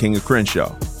is The King of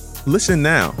Crenshaw. Listen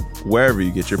now, wherever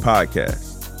you get your podcasts.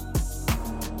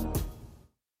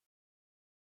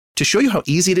 To show you how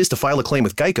easy it is to file a claim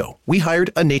with Geico, we hired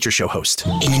a nature show host.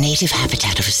 In the native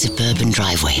habitat of a suburban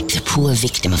driveway, the poor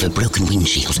victim of a broken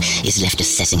windshield is left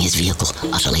assessing his vehicle,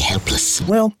 utterly helpless.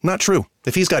 Well, not true.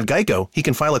 If he's got Geico, he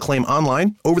can file a claim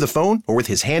online, over the phone, or with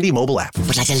his handy mobile app.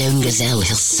 But like a lone gazelle,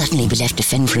 he'll suddenly be left to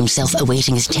fend for himself,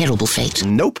 awaiting his terrible fate.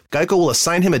 Nope. Geico will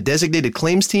assign him a designated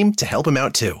claims team to help him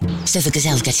out, too. So the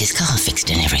gazelle gets his car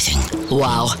fixed and everything.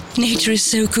 Wow, nature is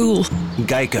so cool.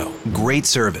 Geico. Great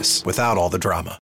service without all the drama.